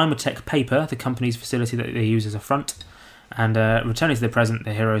at Primatech Paper, the company's facility that they use as a front. And returning to the present,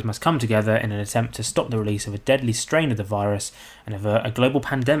 the heroes must come together in an attempt to stop the release of a deadly strain of the virus and avert a global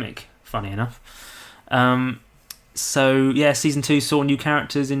pandemic, funny enough. Season 2 saw new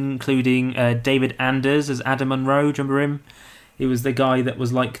characters, including David Anders as Adam Monroe. Do you remember him? He was the guy that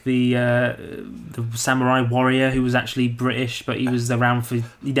was like the samurai warrior who was actually British, but he was around he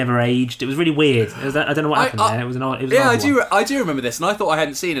never aged. It was really weird. I don't know what happened there. It was an odd. I do remember this, and I thought I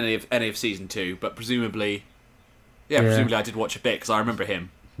hadn't seen any of season 2, but presumably I did watch a bit because I remember him.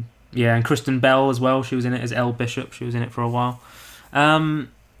 Yeah, and Kristen Bell as well. She was in it as Elle Bishop. She was in it for a while.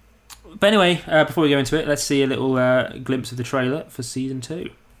 But anyway, before we go into it, let's see a little glimpse of the trailer for season 2.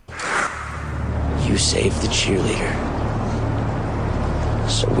 You saved the cheerleader,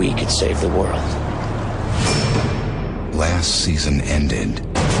 so we could save the world. Last season ended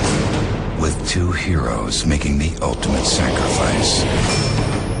with 2 heroes making the ultimate sacrifice.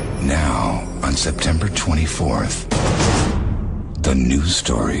 Now, on September 24th, the new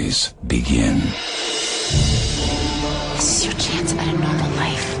stories begin. This is your chance at a normal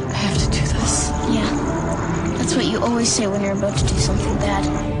life. I have to do this. Yeah. That's what you always say when you're about to do something bad.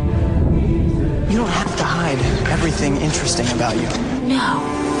 You don't have to hide everything interesting about you. No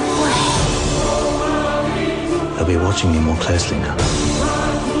way. They'll be watching you more closely now.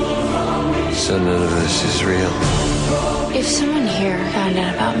 So none of this is real. If someone here found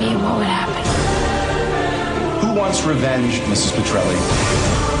out about me, what would happen? Who Who wants revenge, Mrs. Petrelli?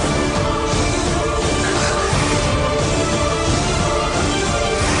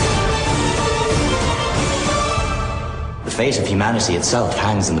 The fate of humanity itself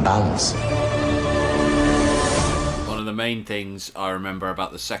hangs in the balance. One of the main things I remember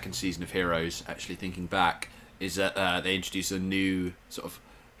about the second season of Heroes, actually thinking back, is that they introduced a new sort of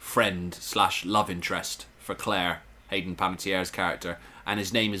friend/love interest for Claire, Hayden Panettiere's character, and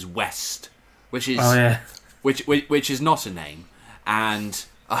his name is West, which is which is not a name. And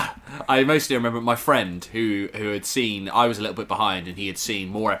I mostly remember my friend who had seen, I was a little bit behind, and he had seen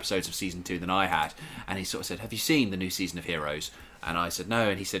more episodes of season 2 than I had, and he sort of said, "Have you seen the new season of Heroes?" And I said no,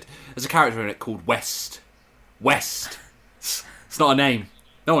 and he said, "There's a character in it called West. West. It's not a name.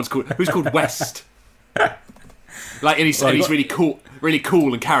 No one's called. Who's called West?" Like, and he's really cool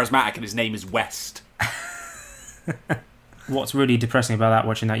and charismatic, and his name is West. What's really depressing about that,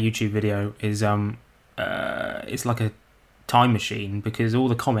 watching that YouTube video, is it's like a time machine, because all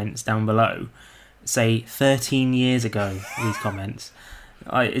the comments down below say 13 years ago. These comments,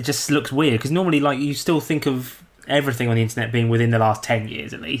 it just looks weird, because normally, like, you still think of everything on the internet being within the last 10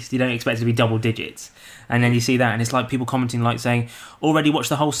 years at least. You don't expect it to be double digits, and then you see that, and it's like people commenting, like, saying, "Already watched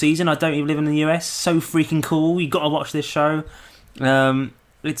the whole season. I don't even live in the US. So freaking cool. You got to watch this show."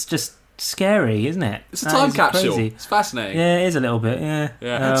 It's just scary, isn't it? It's a time capsule. Crazy. It's fascinating. Yeah, it is a little bit.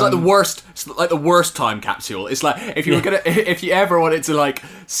 Yeah. It's like the worst. It's like the worst time capsule. It's like if you were if you ever wanted to, like,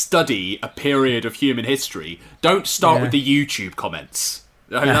 study a period of human history, don't start with the YouTube comments.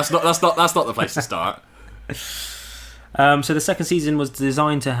 I mean, that's not the place to start. So the second season was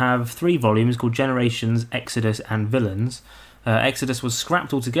designed to have 3 volumes called Generations, Exodus, and Villains. Exodus was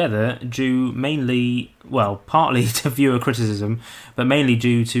scrapped altogether due partly to viewer criticism, but mainly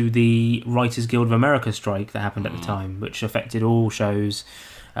due to the Writers Guild of America strike that happened at the time, which affected all shows.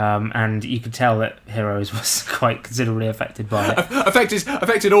 And you could tell that Heroes was quite considerably affected by it.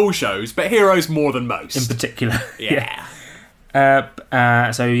 Affected all shows, but Heroes more than most. In particular. Yeah.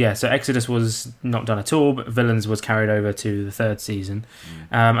 So Exodus was not done at all, but Villains was carried over to the third season.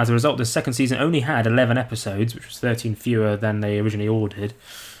 As a result, the second season only had 11 episodes, which was 13 fewer than they originally ordered.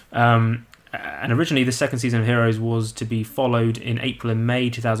 And originally, the second season of Heroes was to be followed in April and May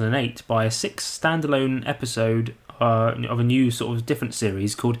 2008 by a 6 standalone episode of a new sort of different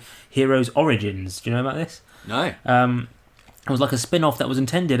series called Heroes Origins. Do you know about this? No. It was like a spin-off that was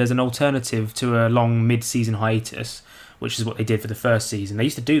intended as an alternative to a long mid-season hiatus, which is what they did for the first season. They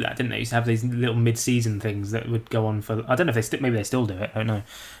used to do that, didn't they? They used to have these little mid-season things that would go on for... I don't know if maybe they still do it, I don't know.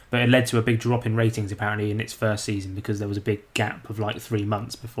 But it led to a big drop in ratings, apparently, in its first season, because there was a big gap of like 3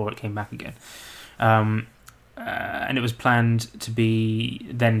 months before it came back again. And it was planned to be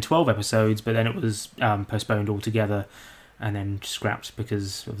then 12 episodes, but then it was postponed altogether and then scrapped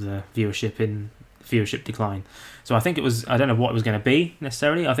because of the viewership decline. So I think it was, I don't know what it was going to be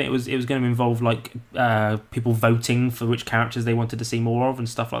necessarily. I think it was going to involve like people voting for which characters they wanted to see more of and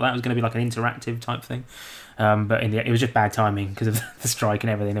stuff like that. It was going to be like an interactive type thing. But in the end, it was just bad timing because of the strike and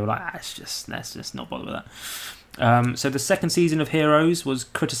everything. They were like, let's just not bother with that. So the second season of Heroes was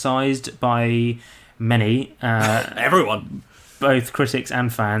criticised by many, everyone, both critics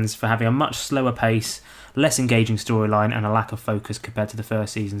and fans, for having a much slower pace, less engaging storyline, and a lack of focus compared to the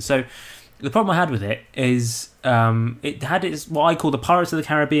first season. So the problem I had with it is it had its what I call the Pirates of the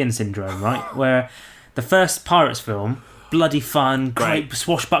Caribbean syndrome, right? Where the first Pirates film, bloody fun, great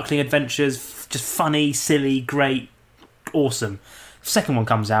swashbuckling adventures, just funny, silly, great, awesome. The second one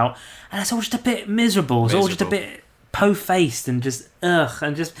comes out, and it's all just a bit miserable. It's all just a bit po-faced and just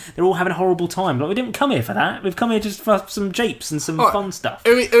and just they're all having a horrible time. Like, we didn't come here for that. We've come here just for some japes and some fun stuff.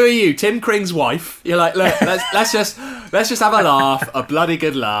 Who are you, Tim Kring's wife? You're like, look, let's just have a laugh, a bloody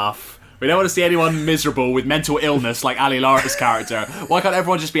good laugh. We don't want to see anyone miserable with mental illness like Ali Larter's character. Why can't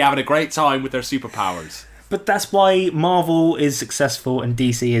everyone just be having a great time with their superpowers? But that's why Marvel is successful and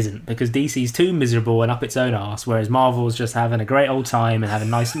DC isn't, because DC's too miserable and up its own arse, whereas Marvel's just having a great old time and having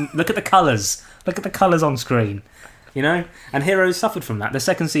nice... Look at the colours. Look at the colours on screen. You know? And Heroes suffered from that. The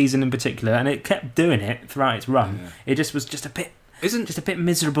second season in particular, and it kept doing it throughout its run. Yeah. It just was just a bit... just a bit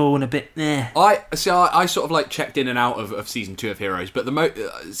miserable and a bit... I sort of like checked in and out of season 2 of Heroes, but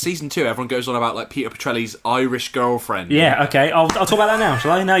season 2, everyone goes on about like Peter Petrelli's Irish girlfriend. Yeah, okay, I'll talk about that now,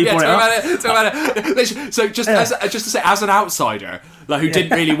 shall I? Now you brought it up. Talk about it. So just to say, as an outsider, like who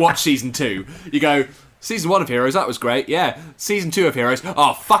didn't really watch season 2, you go, season 1 of Heroes, that was great, yeah. Season 2 of Heroes,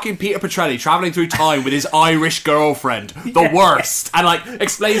 fucking Peter Petrelli travelling through time with his Irish girlfriend, the worst, and like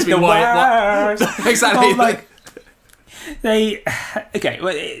explains to me why. Exactly. The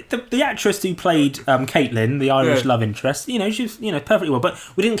actress who played Caitlin, the Irish love interest, she was perfectly well, but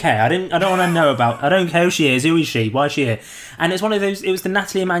we didn't care. I don't want to know about. I don't care who she is. Who is she? Why is she here? And it's one of those. It was the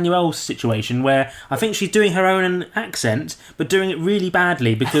Natalie Emmanuel situation where I think she's doing her own accent, but doing it really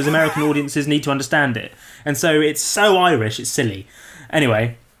badly because American audiences need to understand it, and so it's so Irish, it's silly.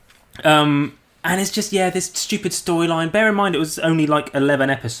 Anyway. And it's just, this stupid storyline. Bear in mind, it was only like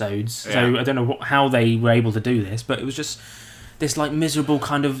 11 episodes, so I don't know how they were able to do this, but it was just this like miserable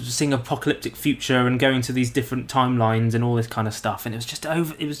kind of seeing apocalyptic future and going to these different timelines and all this kind of stuff, and it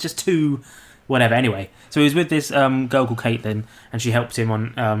was just too whatever. Anyway, so he was with this girl called Caitlin, and she helped him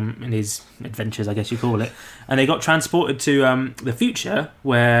on in his adventures, I guess you call it, and they got transported to the future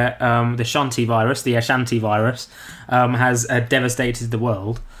where the Ashanti Virus has devastated the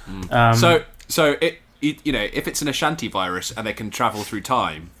world. So if it's an Ashanti virus and they can travel through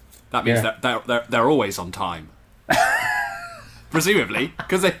time, that means that they're always on time. Presumably,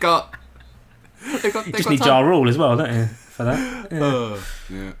 because they've got you just need Ja Rule as well, don't you, for that?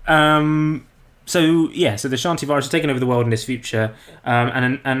 So the Ashanti virus has taken over the world in this future,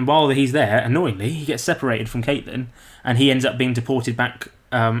 and while he's there, annoyingly, he gets separated from Caitlin, and he ends up being deported back.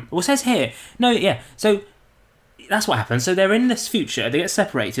 It says here, so. That's what happens. So they're in this future, they get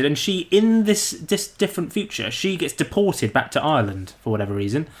separated, and she, in this different future, she gets deported back to Ireland for whatever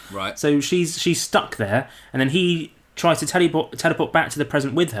reason. Right. So she's stuck there, and then he tries to teleport back to the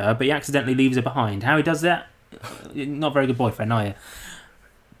present with her, but he accidentally leaves her behind. How he does that? Not a very good boyfriend, are you?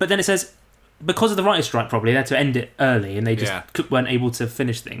 But then it says, because of the writer's strike, probably, they had to end it early, and they just weren't able to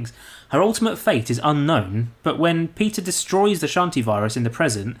finish things. Her ultimate fate is unknown, but when Peter destroys the Ashanti virus in the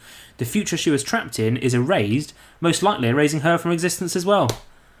present, the future she was trapped in is erased, most likely erasing her from existence as well.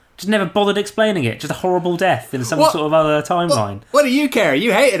 Just never bothered explaining it. Just a horrible death in some sort of other timeline. What do you care?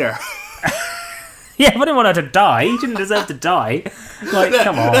 You hated her. Yeah, but I didn't want her to die. She didn't deserve to die. Like,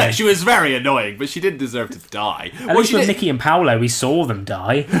 come on. She was very annoying, but she didn't deserve to die. At least with Mickey and Paolo, we saw them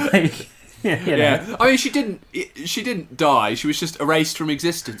die. Yeah. I mean, she didn't die. She was just erased from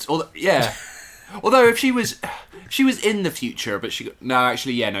existence. Although if she was in the future, but she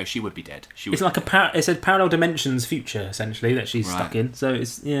would be dead. It's like it said parallel dimensions future, essentially, that she's stuck in. So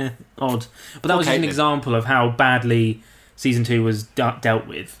it's odd. But that was just an example of how badly season 2 was dealt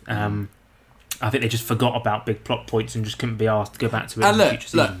with. I think they just forgot about big plot points and just couldn't be asked to go back to it in the future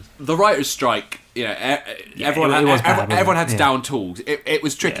seasons. The writer's strike, everyone had to down tools. It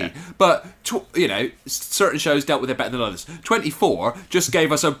was tricky, but certain shows dealt with it better than others. 24 just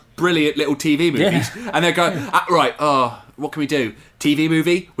gave us a brilliant little TV movies, and they're going what can we do? TV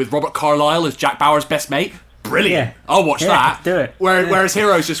movie with Robert Carlyle as Jack Bauer's best mate. Brilliant. I'll watch that. Do it. Whereas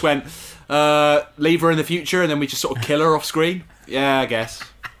Heroes just went leave her in the future, and then we just sort of kill her off screen. Yeah, I guess.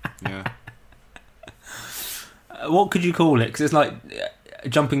 Yeah. What could you call it? Because it's like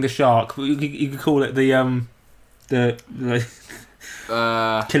jumping the shark. You could call it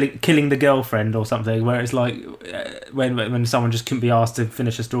killing the girlfriend or something. Where it's like when someone just couldn't be asked to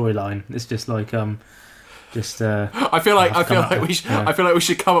finish a storyline. It's just like I feel like we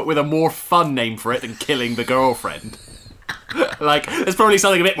should come up with a more fun name for it than killing the girlfriend. Like, there's probably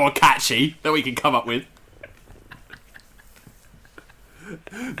something a bit more catchy that we can come up with.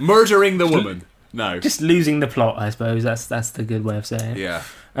 Murdering the woman. No. Just losing the plot, I suppose. That's the good way of saying it. Yeah.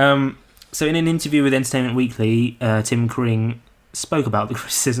 So in an interview with Entertainment Weekly, Tim Kring spoke about the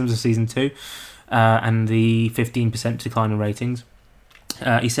criticisms of Season 2 and the 15% decline in ratings.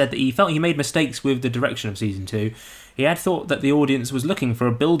 He said that he felt he made mistakes with the direction of Season 2. He had thought that the audience was looking for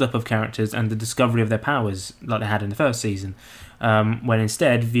a build-up of characters and the discovery of their powers like they had in the first season, when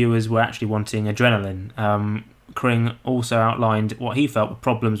instead viewers were actually wanting adrenaline. Kring also outlined what he felt were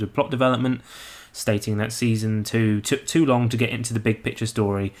problems with plot development, stating that Season 2 took too long to get into the big picture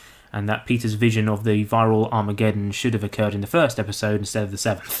story, and that Peter's vision of the viral Armageddon should have occurred in the first episode instead of the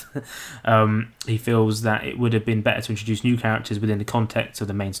 7th. He feels that it would have been better to introduce new characters within the context of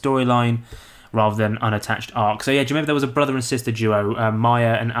the main storyline, rather than unattached arcs. So yeah, do you remember there was a brother and sister duo,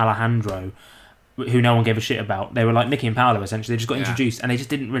 Maya and Alejandro, who no one gave a shit about? They were like Mickey and Paolo, essentially. They just got introduced, and they just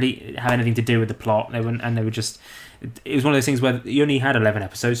didn't really have anything to do with the plot. They were just... It was one of those things where you only had 11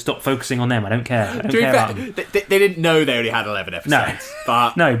 episodes. Stop focusing on them. I don't care. I don't care about them. They didn't know they only had 11 episodes.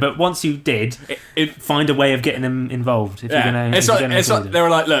 But once you did, find a way of getting them involved. If you're gonna, they were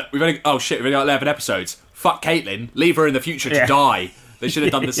like, look, we've only got 11 episodes. Fuck Caitlin. Leave her in the future to die. They should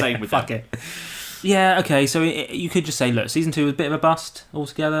have done the same with fuck them. It. Yeah, okay, so you could just say, look, Season 2 was a bit of a bust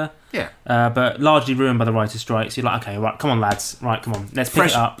altogether. Yeah. But largely ruined by the writer's strike. So you're like, okay, right, come on, lads. Right, come on. Let's pick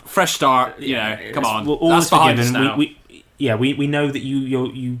it up. Fresh start, come on. All that's forgiven. We know that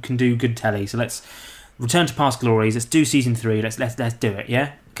you can do good telly, so let's return to past glories. Let's do season 3. Let's do it.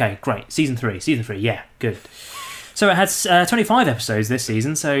 Yeah. Okay, great. Season 3. Yeah, good. So it had 25 episodes this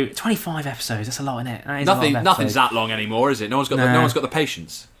season. So 25 episodes. That's a lot, isn't it? Nothing's that long anymore, is it? No one's got the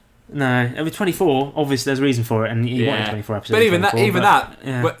patience. No, with 24, obviously there's a reason for it, and you wanted 24 episodes. But even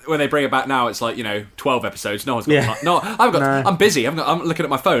when they bring it back now, it's like 12 episodes. No one's got time. No, I'm busy. I'm looking at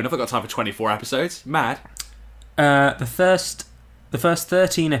my phone. I've not got time for 24 episodes. Mad. The first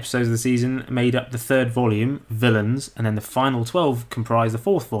 13 episodes of the season made up the third volume, Villains, and then the final 12 comprised the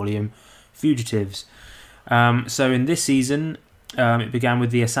fourth volume, Fugitives. So in this season, it began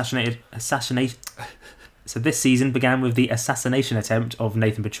with the assassination. So this season began with the assassination attempt of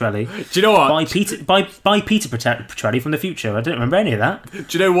Nathan Petrelli. Do you know what? By Peter Petrelli from the future. I don't remember any of that. Do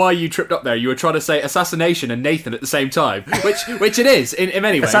you know why you tripped up there? You were trying to say assassination and Nathan at the same time, which it is in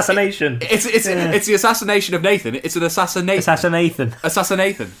many ways. Assassination. It's the assassination of Nathan. It's an assassination.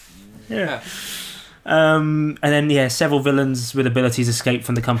 Assassination. Yeah. And then several villains with abilities escape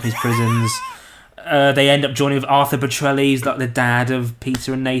from the company's prisons. They end up joining with Arthur Petrelli, he's like the dad of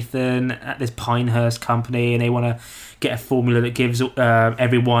Peter and Nathan, at this Pinehurst company, and they want to get a formula that gives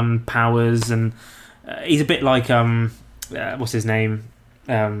everyone powers. And he's a bit like what's his name?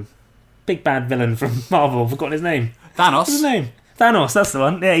 Big bad villain from Marvel. I've forgotten his name. Thanos. What's his name? Thanos. That's the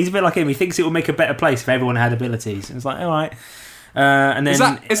one. Yeah, he's a bit like him. He thinks it will make a better place if everyone had abilities. And it's like, all right. And then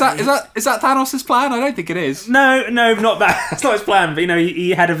is that Thanos' plan? I don't think it is. No, not that. That's not his plan. But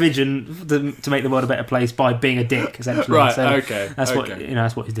he had a vision to make the world a better place by being a dick, essentially. Right. So okay. That's what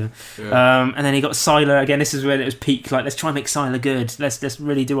he's doing. Yeah. And then he got Sylar again. This is when it was peak. Like, let's try and make Sylar good. Let's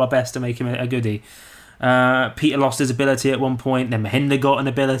really do our best to make him a goodie. Peter lost his ability at one point. Then Mahinda got an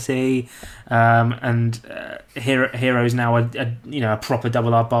ability, and Hero's now a proper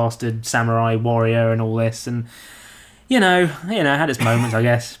double R bastard samurai warrior and all this. And had its moments, I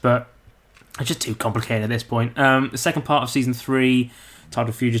guess, but it's just too complicated at this point. The second part of season 3,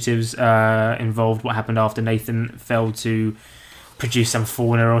 titled Fugitives, involved what happened after Nathan failed to produce some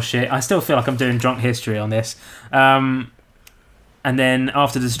fauna or shit. I still feel like I'm doing drunk history on this. And then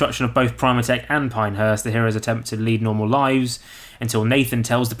after the destruction of both Primatech and Pinehurst, the heroes attempt to lead normal lives until Nathan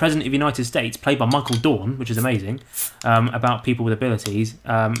tells the President of the United States, played by Michael Dorn, which is amazing, about people with abilities.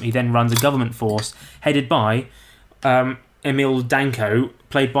 He then runs a government force headed by Emil Danko,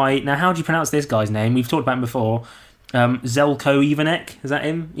 played by... Now, how do you pronounce this guy's name? We've talked about him before. Zelko Ivanek, is that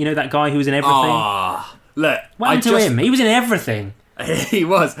him? You know, that guy who was in everything? Look, what happened to him? He was in everything. He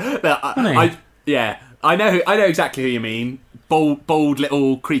was. Look, I know exactly who you mean. Bald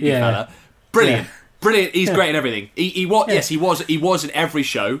little creepy fella. Brilliant. Yeah. Brilliant. He's great in everything. He was in every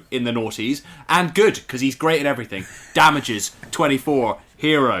show in the noughties, and good, because he's great in everything. Damages, 24,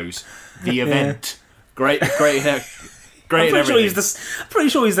 Heroes, The Event. Great. I'm pretty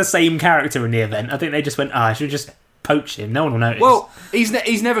sure he's the same character in The Event. I think they just went, I should just poach him. No one will notice. Well, he's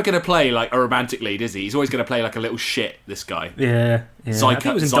never going to play like a romantic lead, is he? He's always going to play like a little shit, this guy. Yeah. Zyko, I think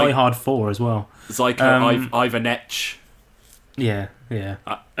it was in Die Hard 4 as well. Zyko, Ivanech. Yeah.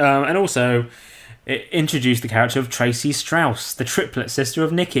 And also, it introduced the character of Tracy Strauss, the triplet sister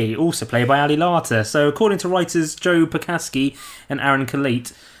of Nikki, also played by Ali Larter. So, according to writers Joe Pekaski and Aaron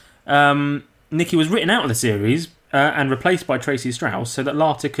Kalit, Nikki was written out of the series and replaced by Tracy Strauss so that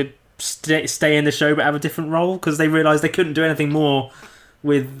Larter could stay in the show but have a different role, because they realised they couldn't do anything more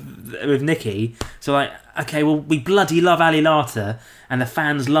with Nikki. So, like, okay, well, we bloody love Ali Larter and the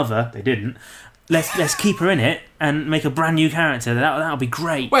fans love her. They didn't. Let's keep her in it and make a brand new character. That'll be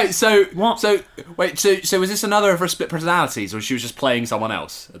great. Wait, so what? So was this another of her split personalities, or she was just playing someone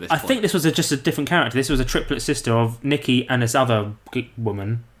else at this point? I think this was just a different character. This was a triplet sister of Nikki and this other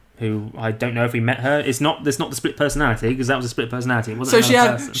woman, who I don't know if we met her. It's not the split personality, because that was a split personality. It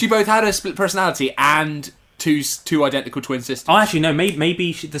wasn't she both had a split personality and two identical twin sisters. Oh, actually no.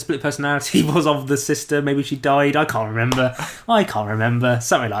 Maybe the split personality was of the sister. Maybe she died. I can't remember.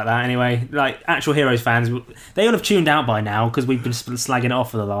 Something like that. Anyway, like, actual Heroes fans, they all have tuned out by now because we've been slagging it off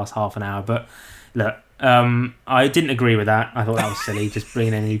for the last half an hour. But look, I didn't agree with that. I thought that was silly, just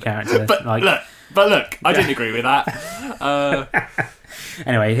bringing in a new character. But look, I didn't agree with that.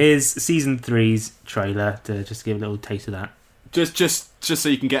 Anyway, here's season 3's trailer to just give a little taste of that. Just so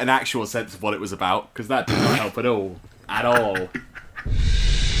you can get an actual sense of what it was about, because that did not help at all.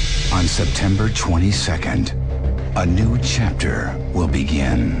 On September 22nd, a new chapter will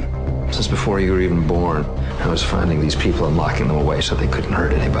begin. Since before you were even born, I was finding these people and locking them away so they couldn't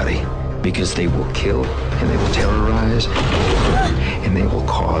hurt anybody. Because they will kill, and they will terrorize, and they will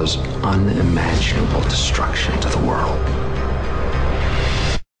cause unimaginable destruction to the world.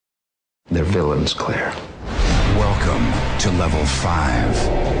 They're villains, Claire. Welcome to Level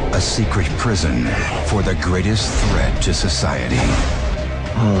 5, a secret prison for the greatest threat to society.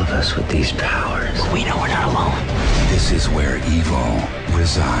 All of us with these powers, we know we're not alone. This is where evil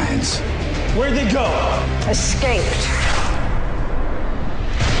resides. Where'd they go? Escaped.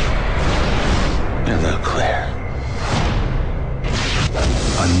 Hello, Claire.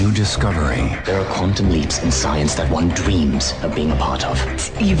 A new discovery. There are quantum leaps in science that one dreams of being a part of. It's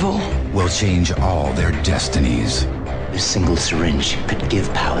evil. Will change all their destinies. A single syringe could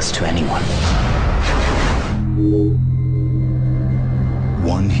give powers to anyone.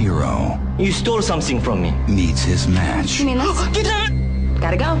 One hero You stole something from me. needs his match. You mean this? Get down!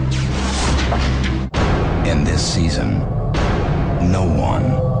 Gotta go. In this season, no one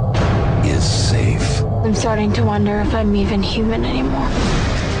is safe. I'm starting to wonder if I'm even human anymore.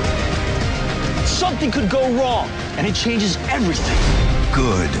 Something could go wrong, and it changes everything.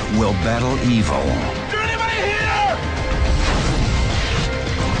 Good will battle evil. Is there anybody here?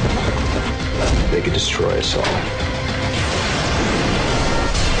 They could destroy us all.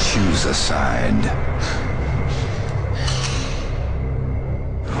 Choose a side.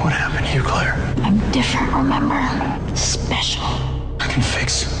 What happened to you, Claire? I'm different, remember? Special. I can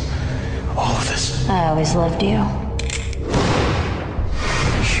fix all of this. I always loved you.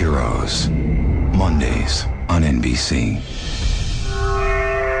 Heroes. Mondays on NBC.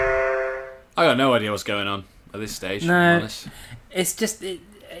 I got no idea what's going on at this stage. No, I'm honest. it's just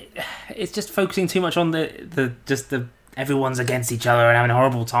it's just focusing too much on the everyone's against each other and having a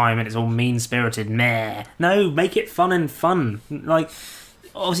horrible time and it's all mean spirited. Meh. No, make it fun and fun. Like,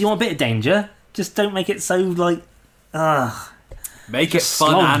 obviously you want a bit of danger. Just don't make it so like, ugh. Make it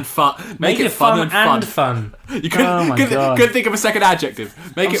fun and fun. Make it fun and fun. You couldn't think of a second adjective.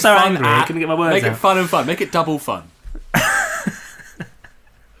 Make I'm it so fun angry, I couldn't get my words Make out. it fun and fun. Make it double fun.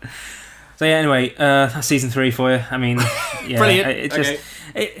 So yeah, anyway, that's season 3 for you. I mean, yeah, Brilliant. It just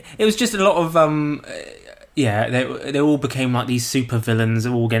it was just a lot of they all became like these super villains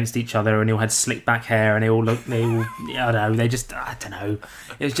all against each other, and they all had slick back hair, and they all I don't know, I don't know.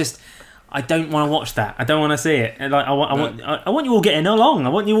 It was just, I don't want to watch that. I don't want to see it. Like I want you all getting along. I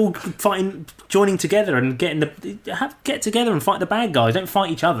want you all fighting, joining together, and get together and fight the bad guys. Don't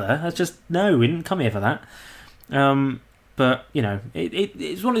fight each other. That's just no. We didn't come here for that. But you know,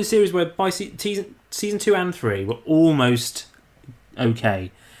 it's one of the series where by season 2 and 3 were almost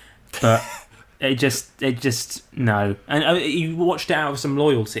okay, but it just no. And you watched it out of some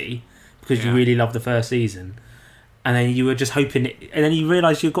loyalty because you really loved the first season. And then you were just hoping, and then you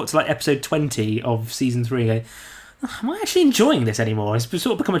realised you got to like episode 20 of season 3. Going, am I actually enjoying this anymore? It's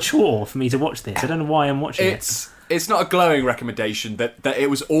sort of become a chore for me to watch this. I don't know why I'm watching it. It's not a glowing recommendation that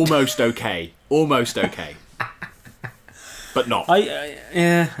it was almost okay, but not.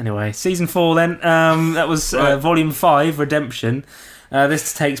 Yeah. Anyway, season 4 then. That was volume 5, Redemption.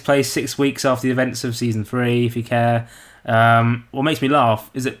 This takes place 6 weeks after the events of season 3. If you care. What makes me laugh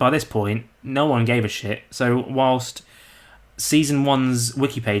is that by this point no one gave a shit. So whilst season 1's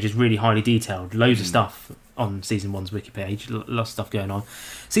wiki page is really highly detailed, loads of stuff on season 1's wiki page, lots of stuff going on,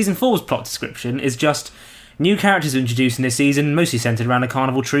 season 4's plot description is just new characters introduced in this season, mostly centred around a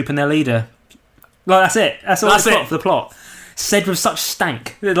carnival troupe and their leader. Like, that's it. That's all that's got for the plot. Said with such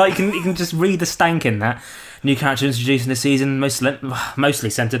stank. Like you can just read the stank in that. New characters introduced in this season,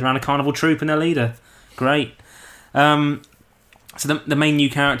 mostly centred around a carnival troupe and their leader. Great. So the main new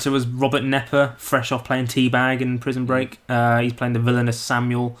character was Robert Nepper, fresh off playing Teabag in Prison Break. He's playing the villainous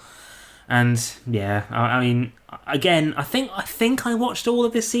Samuel, and yeah, I mean, again, I think I watched all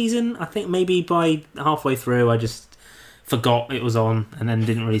of this season. I think maybe by halfway through, I just forgot it was on, and then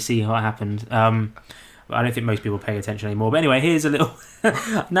didn't really see what happened. But I don't think most people pay attention anymore. But anyway, here's a little.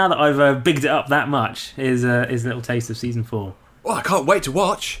 Now that I've bigged it up that much, here's a little taste of season 4. Oh, I can't wait to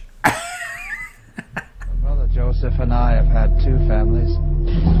watch. Joseph and I have had 2 families.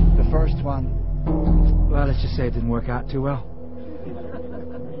 The first one, well, let's just say it didn't work out too well.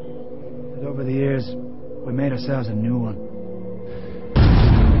 But over the years, we made ourselves a new one.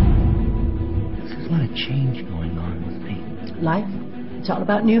 There's a lot of change going on with me. Life, it's all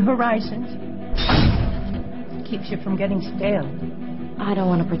about new horizons. Keeps you from getting stale. I don't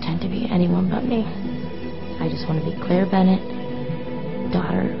want to pretend to be anyone but me. I just want to be Claire Bennett,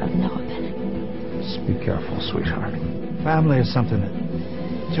 daughter of Noah Bennett. Just be careful, sweetheart. Family is something that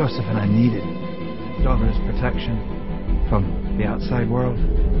Joseph and I needed. Daughter's protection from the outside world.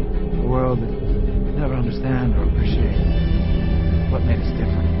 A world that we never understand or appreciate. What made us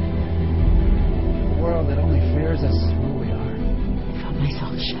different. A world that only fears us who we are. I found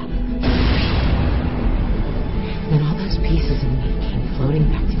myself shattered. Then all those pieces of me came floating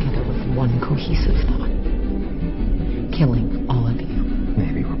back together with one cohesive thought. killing all of you.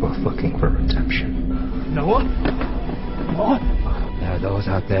 Maybe we're both looking for redemption. Noah? Noah? There are those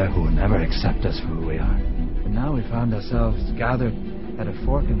out there who will never accept us for who we are. And now we found ourselves gathered at a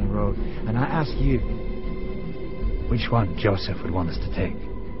fork in the road, and I ask you, which one Joseph would want us to take?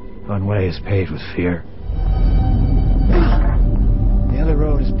 One way is paved with fear. The other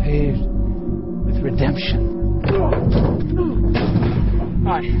road is paved with redemption.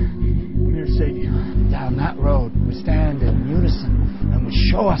 Hi, I'm here to save you. Down that road, we stand in unison and we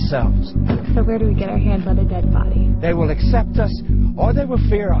show ourselves. So where do we get our hands on a dead body? They will accept us or they will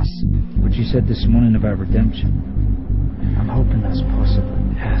fear us. What you said this morning about redemption, I'm hoping that's possible.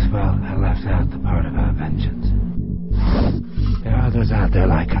 Yes, well, I left out the part about vengeance. There are others out there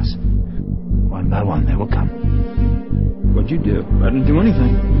like us. One by one they will come. What'd you do? I didn't do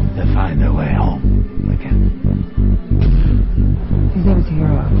anything. To find their way home again. His name is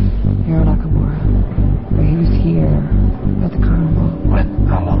Hiro Nakamura. But he was here at the carnival. When?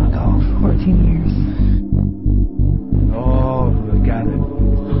 How long ago? 14 years. All who have gathered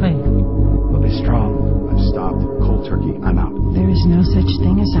will be strong. I've stopped. Cold turkey. I'm out. There is no such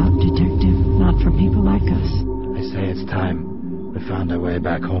thing as out, Detective. Not for people like us. I say it's time we found our way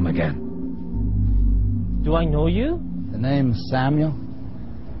back home again. Do I know you? The name's Samuel,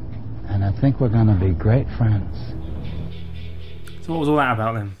 and I think we're gonna be great friends. So what was all that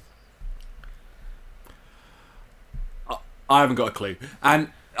about then? I haven't got a clue,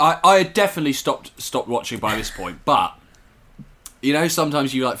 and I had definitely stopped watching by this point. But you know,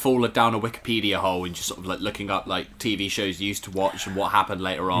 sometimes you like fall down a Wikipedia hole and just sort of like looking up like TV shows you used to watch and what happened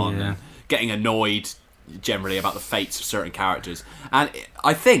later on, and getting annoyed generally about the fates of certain characters. And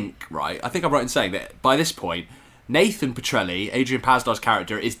I think I'm right in saying that by this point, Nathan Petrelli, Adrian Pasdar's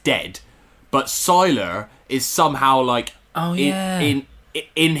character, is dead, but Sylar is somehow like in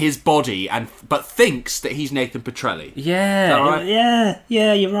his body, but thinks that he's Nathan Petrelli. Yeah, is that right?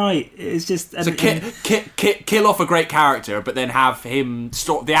 yeah, you're right. It's just so kill off a great character, but then have him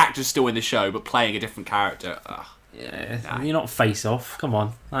the actor's still in the show, but playing a different character. Ugh. Yeah, you're not Face Off. Come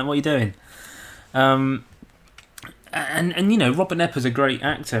on, like, what are you doing? And you know, Robert Knepper's a great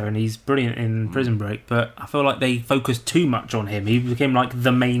actor and he's brilliant in Prison Break, but I feel like they focused too much on him. He became like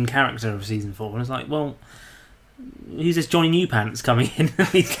the main character of season 4, and it's like, well, who's this Johnny Newpants coming in?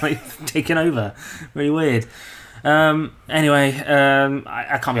 He's like taking over. Really weird. Anyway,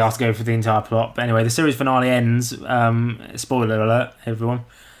 I can't be asked to go for the entire plot, but anyway, the series finale ends, spoiler alert everyone,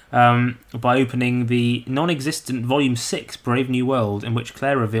 by opening the non-existent Volume 6 Brave New World, in which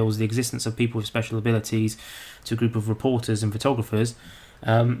Claire reveals the existence of people with special abilities to a group of reporters and photographers.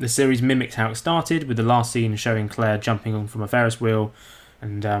 The series mimics how it started, with the last scene showing Claire jumping on from a Ferris wheel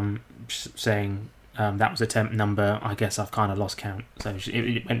and saying, that was attempt number, I guess I've kind of lost count. So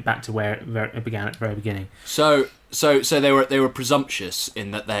it went back to where it began at the very beginning. So they were presumptuous in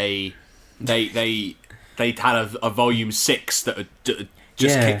that they had a Volume 6 that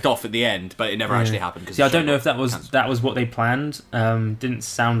just kicked off at the end, but it never actually happened. See, I don't know if that was what they planned. Didn't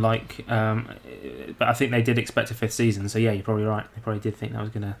sound like, but I think they did expect a 5th season. So yeah, you're probably right. They probably did think that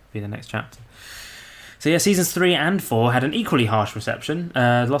was going to be the next chapter. So yeah, seasons 3 and 4 had an equally harsh reception.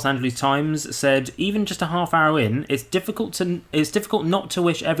 The Los Angeles Times said, even just a half hour in, it's difficult not to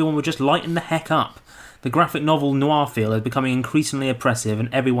wish everyone would just lighten the heck up. The graphic novel noir feel is becoming increasingly oppressive,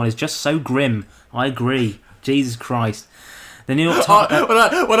 and everyone is just so grim. I agree. Jesus Christ. The New York Times.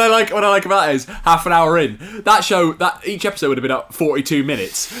 What I like about it is half an hour in that show, that each episode would have been up 42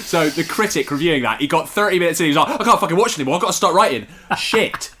 minutes. So the critic reviewing that, he got 30 minutes in, he was like, I can't fucking watch anymore. I've got to start writing.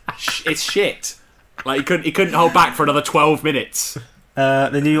 Shit. It's shit. Like he couldn't hold back for another 12 minutes.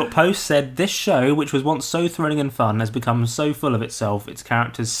 The New York Post said, this show, which was once so thrilling and fun, has become so full of itself, its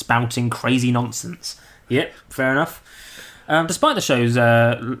characters spouting crazy nonsense. Yep, fair enough. Despite the show's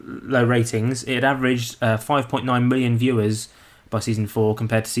low ratings, it averaged 5.9 million viewers by season 4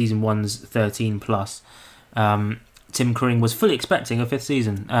 compared to season 1's 13 plus. Tim Kring was fully expecting a 5th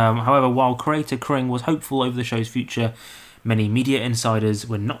season. However, while creator Kring was hopeful over the show's future, many media insiders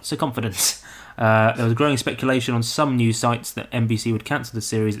were not so confident. There was growing speculation on some news sites that NBC would cancel the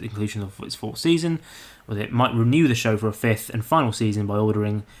series at the conclusion of its 4th season, or that it might renew the show for a 5th and final season by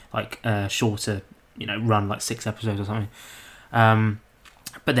ordering like a shorter, run, like 6 episodes or something.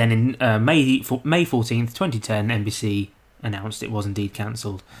 But then in May 14th, 2010, NBC announced it was indeed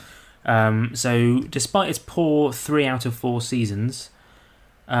cancelled. So despite its poor 3 out of 4 seasons,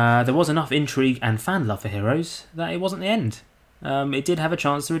 there was enough intrigue and fan love for Heroes that it wasn't the end. It did have a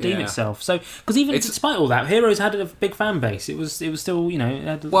chance to redeem itself. So, because even despite all that, Heroes had a big fan base. It was still,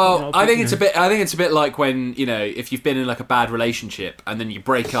 I think it's a bit like when if you've been in like a bad relationship and then you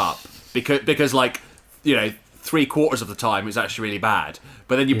break up because 3/4 of the time it's actually really bad.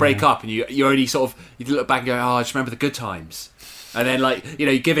 But then you break up and you only sort of you look back and go, oh, I just remember the good times. And then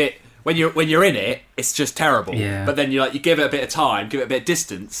you give it when you're in it, it's just terrible. Yeah. But then you give it a bit of time, give it a bit of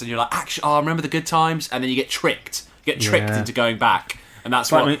distance, and you're like, actually, I remember the good times. And then you get tricked. Into going back, and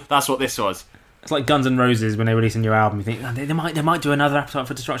that's what this was. It's like Guns N' Roses when they release a new album. You think they might do another Appetite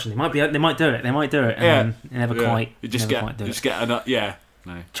for Destruction. They might do it. And then they never quite. You just get another. Yeah.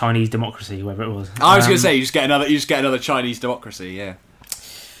 No. Chinese Democracy, whoever it was. I was going to say you just get another Chinese Democracy. Yeah.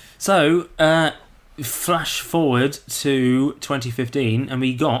 So flash forward to 2015, and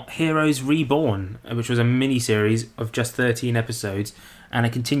we got Heroes Reborn, which was a mini-series of just 13 episodes and a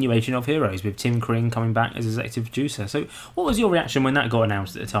continuation of Heroes, with Tim Kring coming back as executive producer. So what was your reaction when that got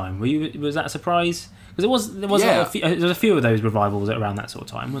announced at the time? Was that a surprise? Because there was a few of those revivals around that sort of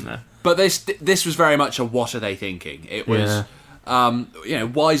time, weren't there? But this was very much a what are they thinking? It was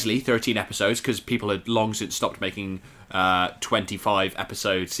wisely 13 episodes, because people had long since stopped making 25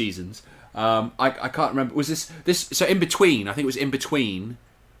 episode seasons. I can't remember. Was this so in between? I think it was in between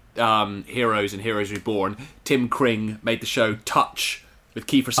Heroes and Heroes Reborn. Tim Kring made the show Touch with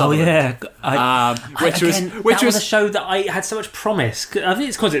Kiefer Sutherland. Which was a show that I had so much promise. I think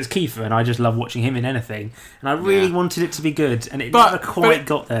it's because it's Kiefer, and I just love watching him in anything. And I really wanted it to be good, and it never quite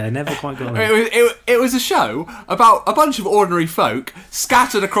got there. It was a show about a bunch of ordinary folk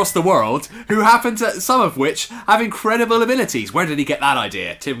scattered across the world who happen to, some of which have incredible abilities. Where did he get that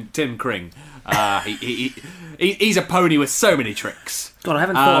idea? Tim Kring. He's a pony with so many tricks. God, I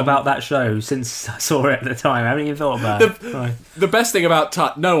haven't thought about that show since I saw it at the time. I haven't even thought about it. The best thing about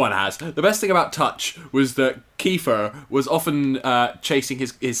Touch, no one has. The best thing about Touch was that Kiefer was often chasing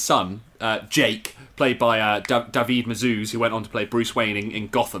his son, Jake, played by David Mazouz, who went on to play Bruce Wayne in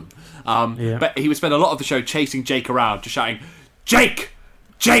Gotham. But he would spend a lot of the show chasing Jake around, just shouting, Jake!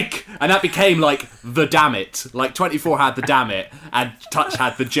 Jake! And that became like the Damn It. Like 24 had the Damn It, and Touch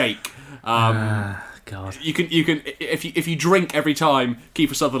had the Jake. God. You can if you drink every time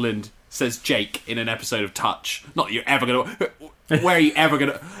Kiefer Sutherland says Jake in an episode of Touch. Not that you're ever gonna. Where are you ever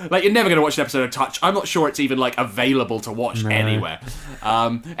gonna? Like, you're never gonna watch an episode of Touch. I'm not sure it's even like available to watch anywhere.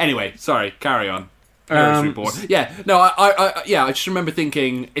 Anyway, sorry. Carry on. Heroes Reborn. Yeah. No. I just remember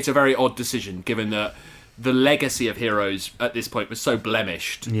thinking it's a very odd decision, given that the legacy of Heroes at this point was so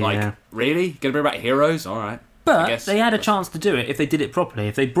blemished. Yeah. Like, really? Gonna bring back Heroes? All right. But they had a chance to do it if they did it properly.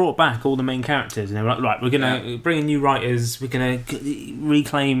 If they brought back all the main characters and they were like, right, we're going to bring in new writers, we're going to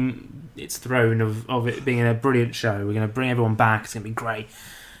reclaim its throne of it being a brilliant show, we're going to bring everyone back, it's going to be great.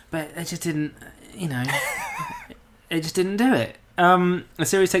 But they just didn't, they just didn't do it. The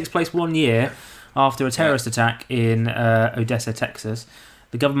series takes place 1 year after a terrorist attack in Odessa, Texas.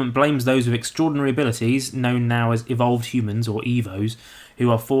 The government blames those with extraordinary abilities, known now as evolved humans, or EVOs, who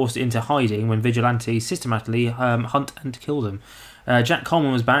are forced into hiding when vigilantes systematically hunt and kill them. Jack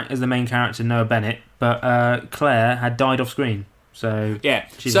Coleman was back as the main character, Noah Bennett, but Claire had died off screen. So yeah,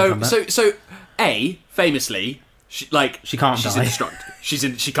 famously, she can't die. Indestructible.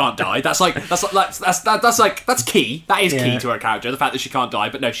 She can't die. That's key. That is key to her character. The fact that she can't die,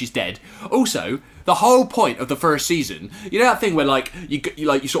 but no, she's dead. Also, the whole point of the first season, you know that thing where you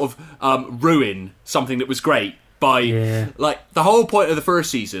sort of ruin something that was great by the whole point of the first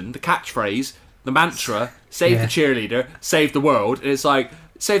season, the catchphrase, the mantra, save the cheerleader, save the world, and it's like,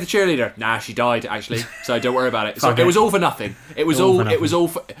 save the cheerleader. Nah, she died actually, so don't worry about it. So it was all for nothing. It was all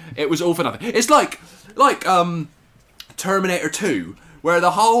for nothing. It's like Terminator 2, where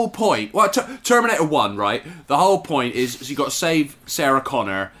the whole point, Terminator 1, right? The whole point is you got to save Sarah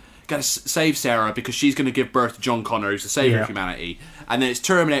Connor. Got to save Sarah because she's going to give birth to John Connor, who's the savior of humanity. And then it's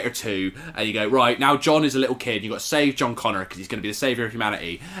Terminator 2, and you go, right, now John is a little kid, you've got to save John Connor because he's going to be the savior of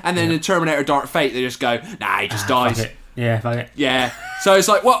humanity. And then in Terminator Dark Fate, they just go, nah, he just dies. Fuck it. Yeah, fuck it. Yeah. So it's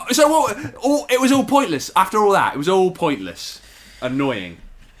like, what? So what? It was all pointless. After all that, it was all pointless. Annoying.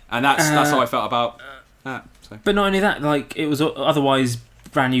 And that's how I felt about that. So. But not only that, like, it was otherwise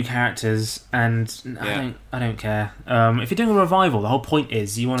brand new characters, and I don't care. If you're doing a revival, the whole point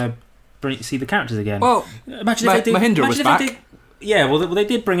is you want to see the characters again. Well, imagine if Mahinder was back.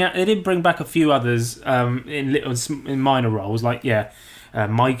 They did bring back a few others in minor roles, like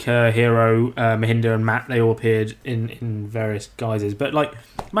Micah, Hero, Mahinder, and Matt. They all appeared in various guises. But like,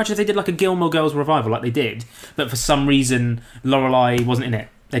 imagine if they did like a Gilmore Girls revival, like they did, but for some reason Lorelai wasn't in it.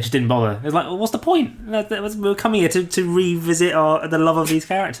 They just didn't bother. It's like, well, what's the point? We're coming here to revisit the love of these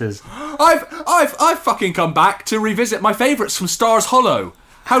characters. I've fucking come back to revisit my favourites from Stars Hollow.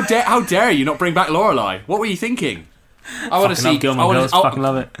 How dare you not bring back Lorelai? What were you thinking? I want to see Gilmore Girls. Fucking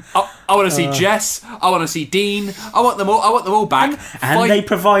love it. I want to see Jess. I want to see Dean. I want them all back. And they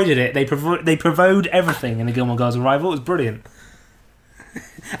provided it. They provided everything in the Gilmore Girls revival. It was brilliant.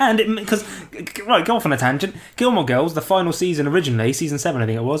 And because go off on a tangent. Gilmore Girls, the final season originally, season 7, I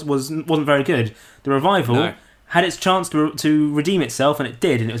think it wasn't very good. The revival had its chance to redeem itself, and it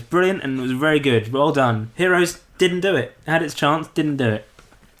did, and it was brilliant, and it was very good. Well done. Heroes didn't do it. Had its chance, didn't do it.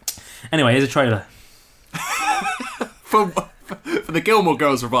 Anyway, here's a trailer. For the Gilmore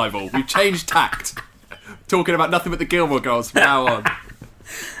Girls revival, we've changed tact. Talking about nothing but the Gilmore Girls from now on.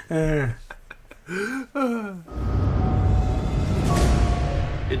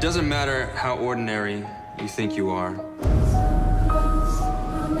 It doesn't matter how ordinary you think you are.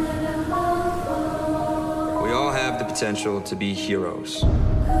 We all have the potential to be heroes.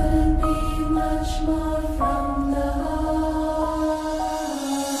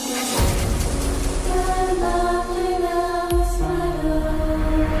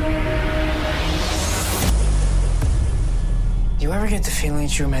 Do you ever get the feeling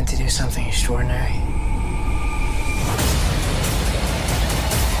that you were meant to do something extraordinary?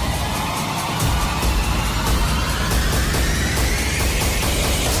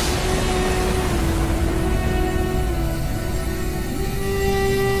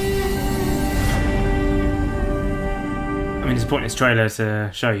 I mean, it's a pointless trailer to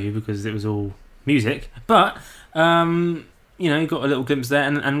show you because it was all music, but you got a little glimpse there,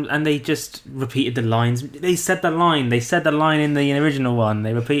 and they just repeated the lines. They said the line in the original one.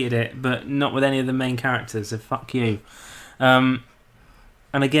 They repeated it, but not with any of the main characters. So fuck you. And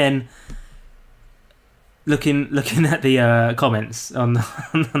again, looking at the comments on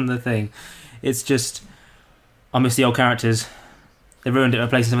the thing, it's just, I miss the old characters. They ruined it,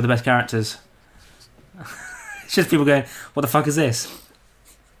 replacing some of the best characters. It's just people going, what the fuck is this?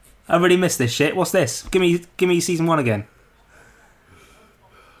 I really missed this shit. What's this? Give me season 1 again.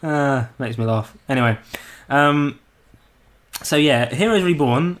 Makes me laugh. Anyway, so yeah, Heroes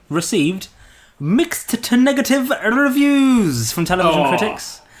Reborn received mixed to negative reviews from television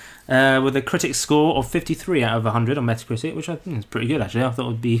critics, with a critic score of 53 out of 100 on Metacritic, which I think is pretty good actually. I thought it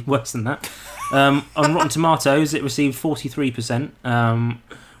would be worse than that. On Rotten Tomatoes, it received 43%.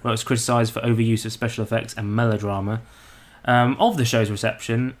 Where it was criticised for overuse of special effects and melodrama. Of the show's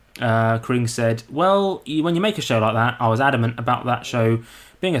reception, Kring said, well, when you make a show like that, I was adamant about that show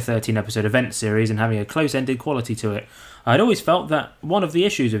being a 13-episode event series and having a close-ended quality to it. I'd always felt that one of the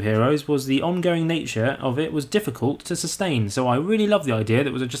issues of Heroes was the ongoing nature of it was difficult to sustain, so I really loved the idea that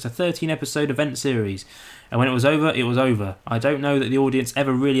it was just a 13-episode event series. And when it was over, it was over. I don't know that the audience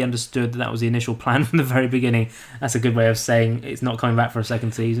ever really understood that was the initial plan from the very beginning. That's a good way of saying it's not coming back for a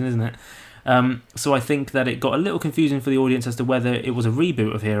second season, isn't it? So I think that it got a little confusing for the audience as to whether it was a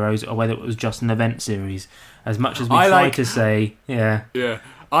reboot of Heroes or whether it was just an event series. As much as we try to say, yeah.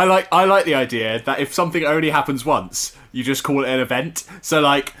 I like the idea that if something only happens once, you just call it an event. So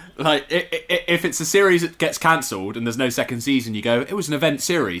like if it's a series that gets cancelled and there's no second season, you go, it was an event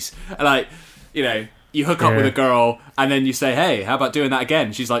series. And you hook up with a girl and then you say, hey, how about doing that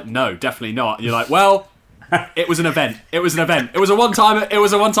again? She's like, no, definitely not. And you're like, well, it was an event. It was an event. It was a one-time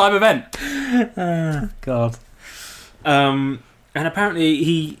event. God. And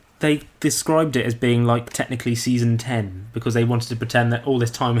apparently they described it as being like technically season 10 because they wanted to pretend that all this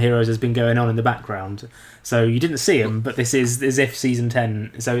time Heroes has been going on in the background. So you didn't see them, but this is as if season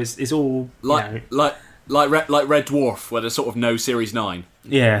 10. So it's all like Red Dwarf, where there's sort of no series 9.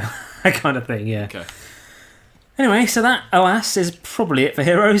 Yeah, that kind of thing. Yeah. Okay. Anyway, so that, alas, is probably it for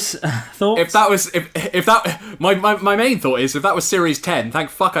Heroes. Thoughts? If that my main thought is if that was series 10, thank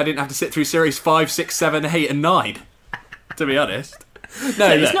fuck I didn't have to sit through series 5, 6, 7, 8, and 9. To be honest. No,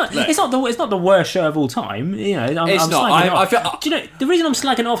 it's not the worst show of all time. It's not. I feel. Do you know the reason I'm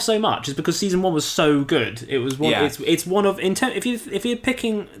slagging it off so much is because season 1 was so good. It was one. Yeah. It's one of if you're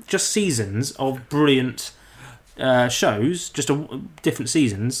picking just seasons of brilliant shows, just different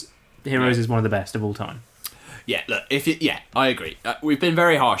seasons, Heroes is one of the best of all time. Yeah, look, I agree. We've been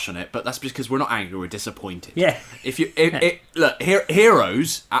very harsh on it, but that's because we're not angry, we're disappointed. Yeah. Look,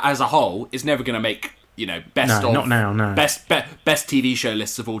 Heroes as a whole is never going to make best TV show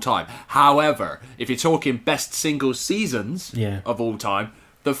lists of all time. However, if you're talking best single seasons of all time,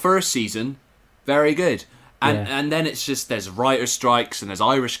 the first season, very good. And then it's just there's writer strikes and there's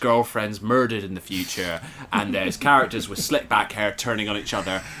Irish girlfriends murdered in the future and there's characters with slick back hair turning on each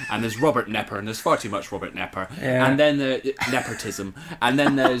other and there's Robert Nepper and there's far too much Robert Nepper and then the nepotism and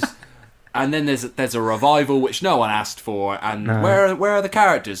then there's a revival which no one asked for and where are the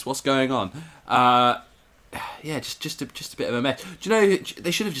characters? What's going on? Just a bit of a mess. Do you know they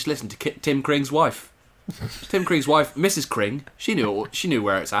should have just listened to Tim Kring's wife? Tim Kring's wife, Mrs. Kring, she knew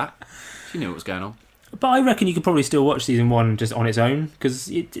where it's at. She knew what was going on. But I reckon you could probably still watch season 1 just on its own, because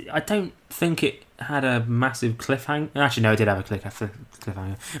I don't think it had a massive cliffhanger. Actually, no, it did have a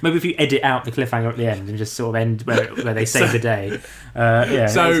cliffhanger. Maybe if you edit out the cliffhanger at the end and just sort of end where they save the day.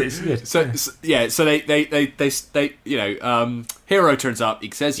 It's good. So they Hero turns up.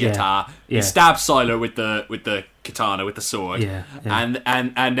 He says Yata. He stabs Sylar with the katana, with the sword.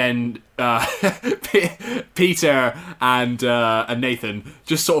 And then Peter and Nathan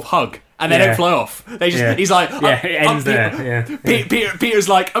just sort of hug. And they don't fly off. They just. He's like, it ends there. Peter's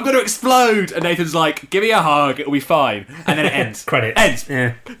like, I'm going to explode, and Nathan's like, give me a hug, it'll be fine. And then it ends. Credits. Ends.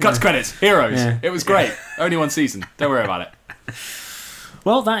 Yeah. Cuts credits. Heroes. Yeah. It was great. Only one season. Don't worry about it.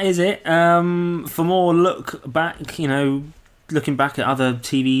 Well, that is it. For more look back, looking back at other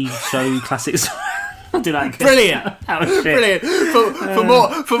TV show classics. Do that. Brilliant. Brilliant.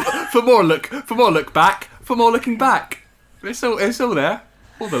 For more look back. For more looking back. It's all there.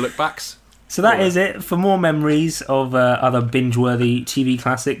 All the look backs. So that is it. For more memories of other binge-worthy TV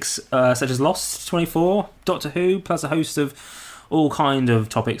classics, such as Lost, 24, Doctor Who, plus a host of all kind of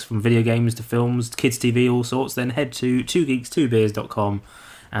topics from video games to films, to kids' TV, all sorts, then head to 2geeks2beers.com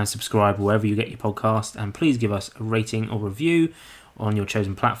and subscribe wherever you get your podcast. And please give us a rating or review on your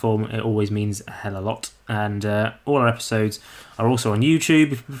chosen platform. It always means a hell of a lot. And all our episodes are also on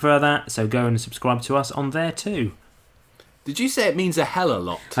YouTube if you prefer that, so go and subscribe to us on there too. Did you say it means a hell of a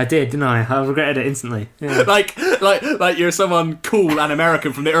lot? I did, didn't I? I regretted it instantly. Yeah. like you're someone cool and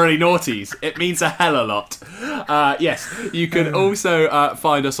American from the early noughties. It means a hell of a lot. Yes, you can also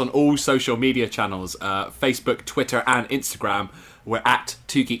find us on all social media channels, Facebook, Twitter and Instagram. We're at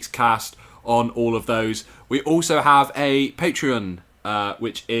 2geekscast on all of those. We also have a Patreon,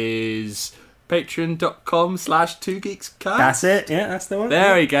 which is patreon.com/2geekscast. That's it. Yeah, that's the one.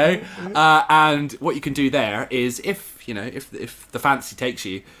 There we go. And what you can do there is, if the fancy takes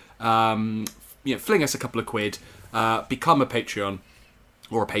you, fling us a couple of quid, become a Patreon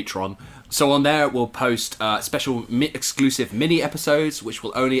or a patron. So on there we'll post special exclusive mini episodes, which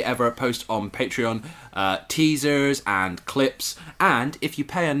we'll only ever post on Patreon, teasers and clips, and if you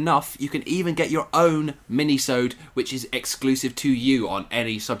pay enough you can even get your own mini-sode, which is exclusive to you on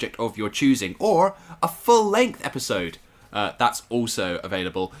any subject of your choosing, or a full-length episode. That's also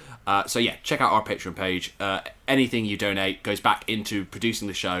available. So yeah, check out our Patreon page. Anything you donate goes back into producing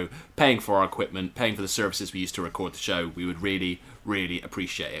the show, paying for our equipment, paying for the services we use to record the show. We would really, really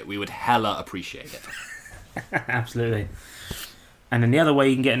appreciate it. We would hella appreciate it. Absolutely. And then the other way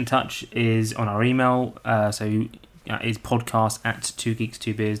you can get in touch is on our email. So it's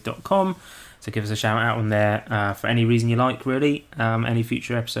podcast@2geeks2beers.com. So give us a shout out on there for any reason you like, really. Any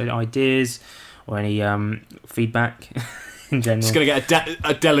future episode ideas or any feedback. In general. Just going to get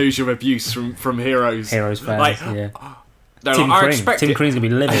a deluge of abuse from Heroes. Heroes fans, yeah. Tim Kring's going to be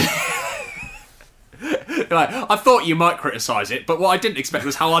livid. I thought you might criticise it, but what I didn't expect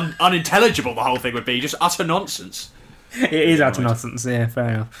was how unintelligible the whole thing would be. Just utter nonsense. It is utter nonsense, yeah, fair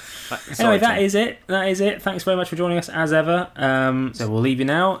enough. Anyway, that is it. Thanks very much for joining us, as ever. So we'll leave you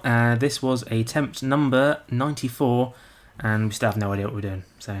now. This was attempt number 94, and we still have no idea what we're doing.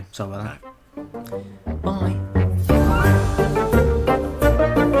 So, sorry about that. Bye.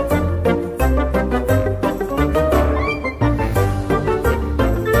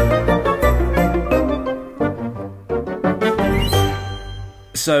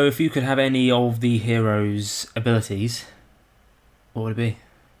 So, if you could have any of the hero's abilities, what would it be?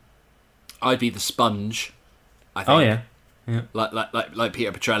 I'd be the sponge. I think. Oh yeah. Like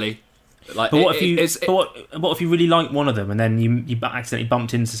Peter Petrelli. But what if you really like one of them and then you accidentally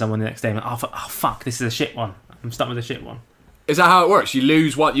bumped into someone the next day and like, oh fuck, this is a shit one. I'm stuck with a shit one. Is that how it works? You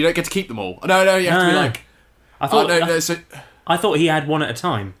lose one, you don't get to keep them all. No, you have to be like. I thought he had one at a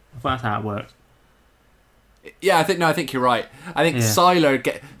time. I thought that's how it worked. Yeah, I think you're right. I think Sylar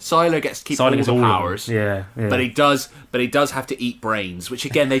gets to keep all the powers. Yeah. But he does have to eat brains, which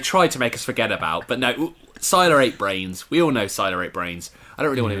again they tried to make us forget about. But no, Sylar ate brains. We all know Sylar ate brains. I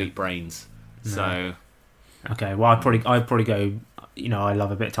don't really want to eat brains. No. So okay, well I'd probably go. I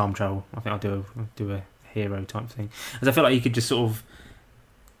love a bit of time travel. I think I'll do a hero type thing, as I feel like he could just sort of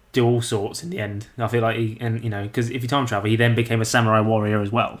do all sorts in the end. I feel like because if you time travel, he then became a samurai warrior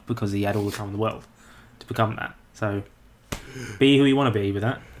as well because he had all the time in the world to become that. So be who you want to be with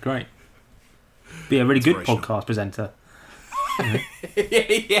that. Great. Be a really good podcast presenter.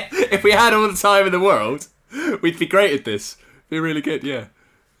 Yeah, if we had all the time in the world, we'd be great at this. Be really good, yeah.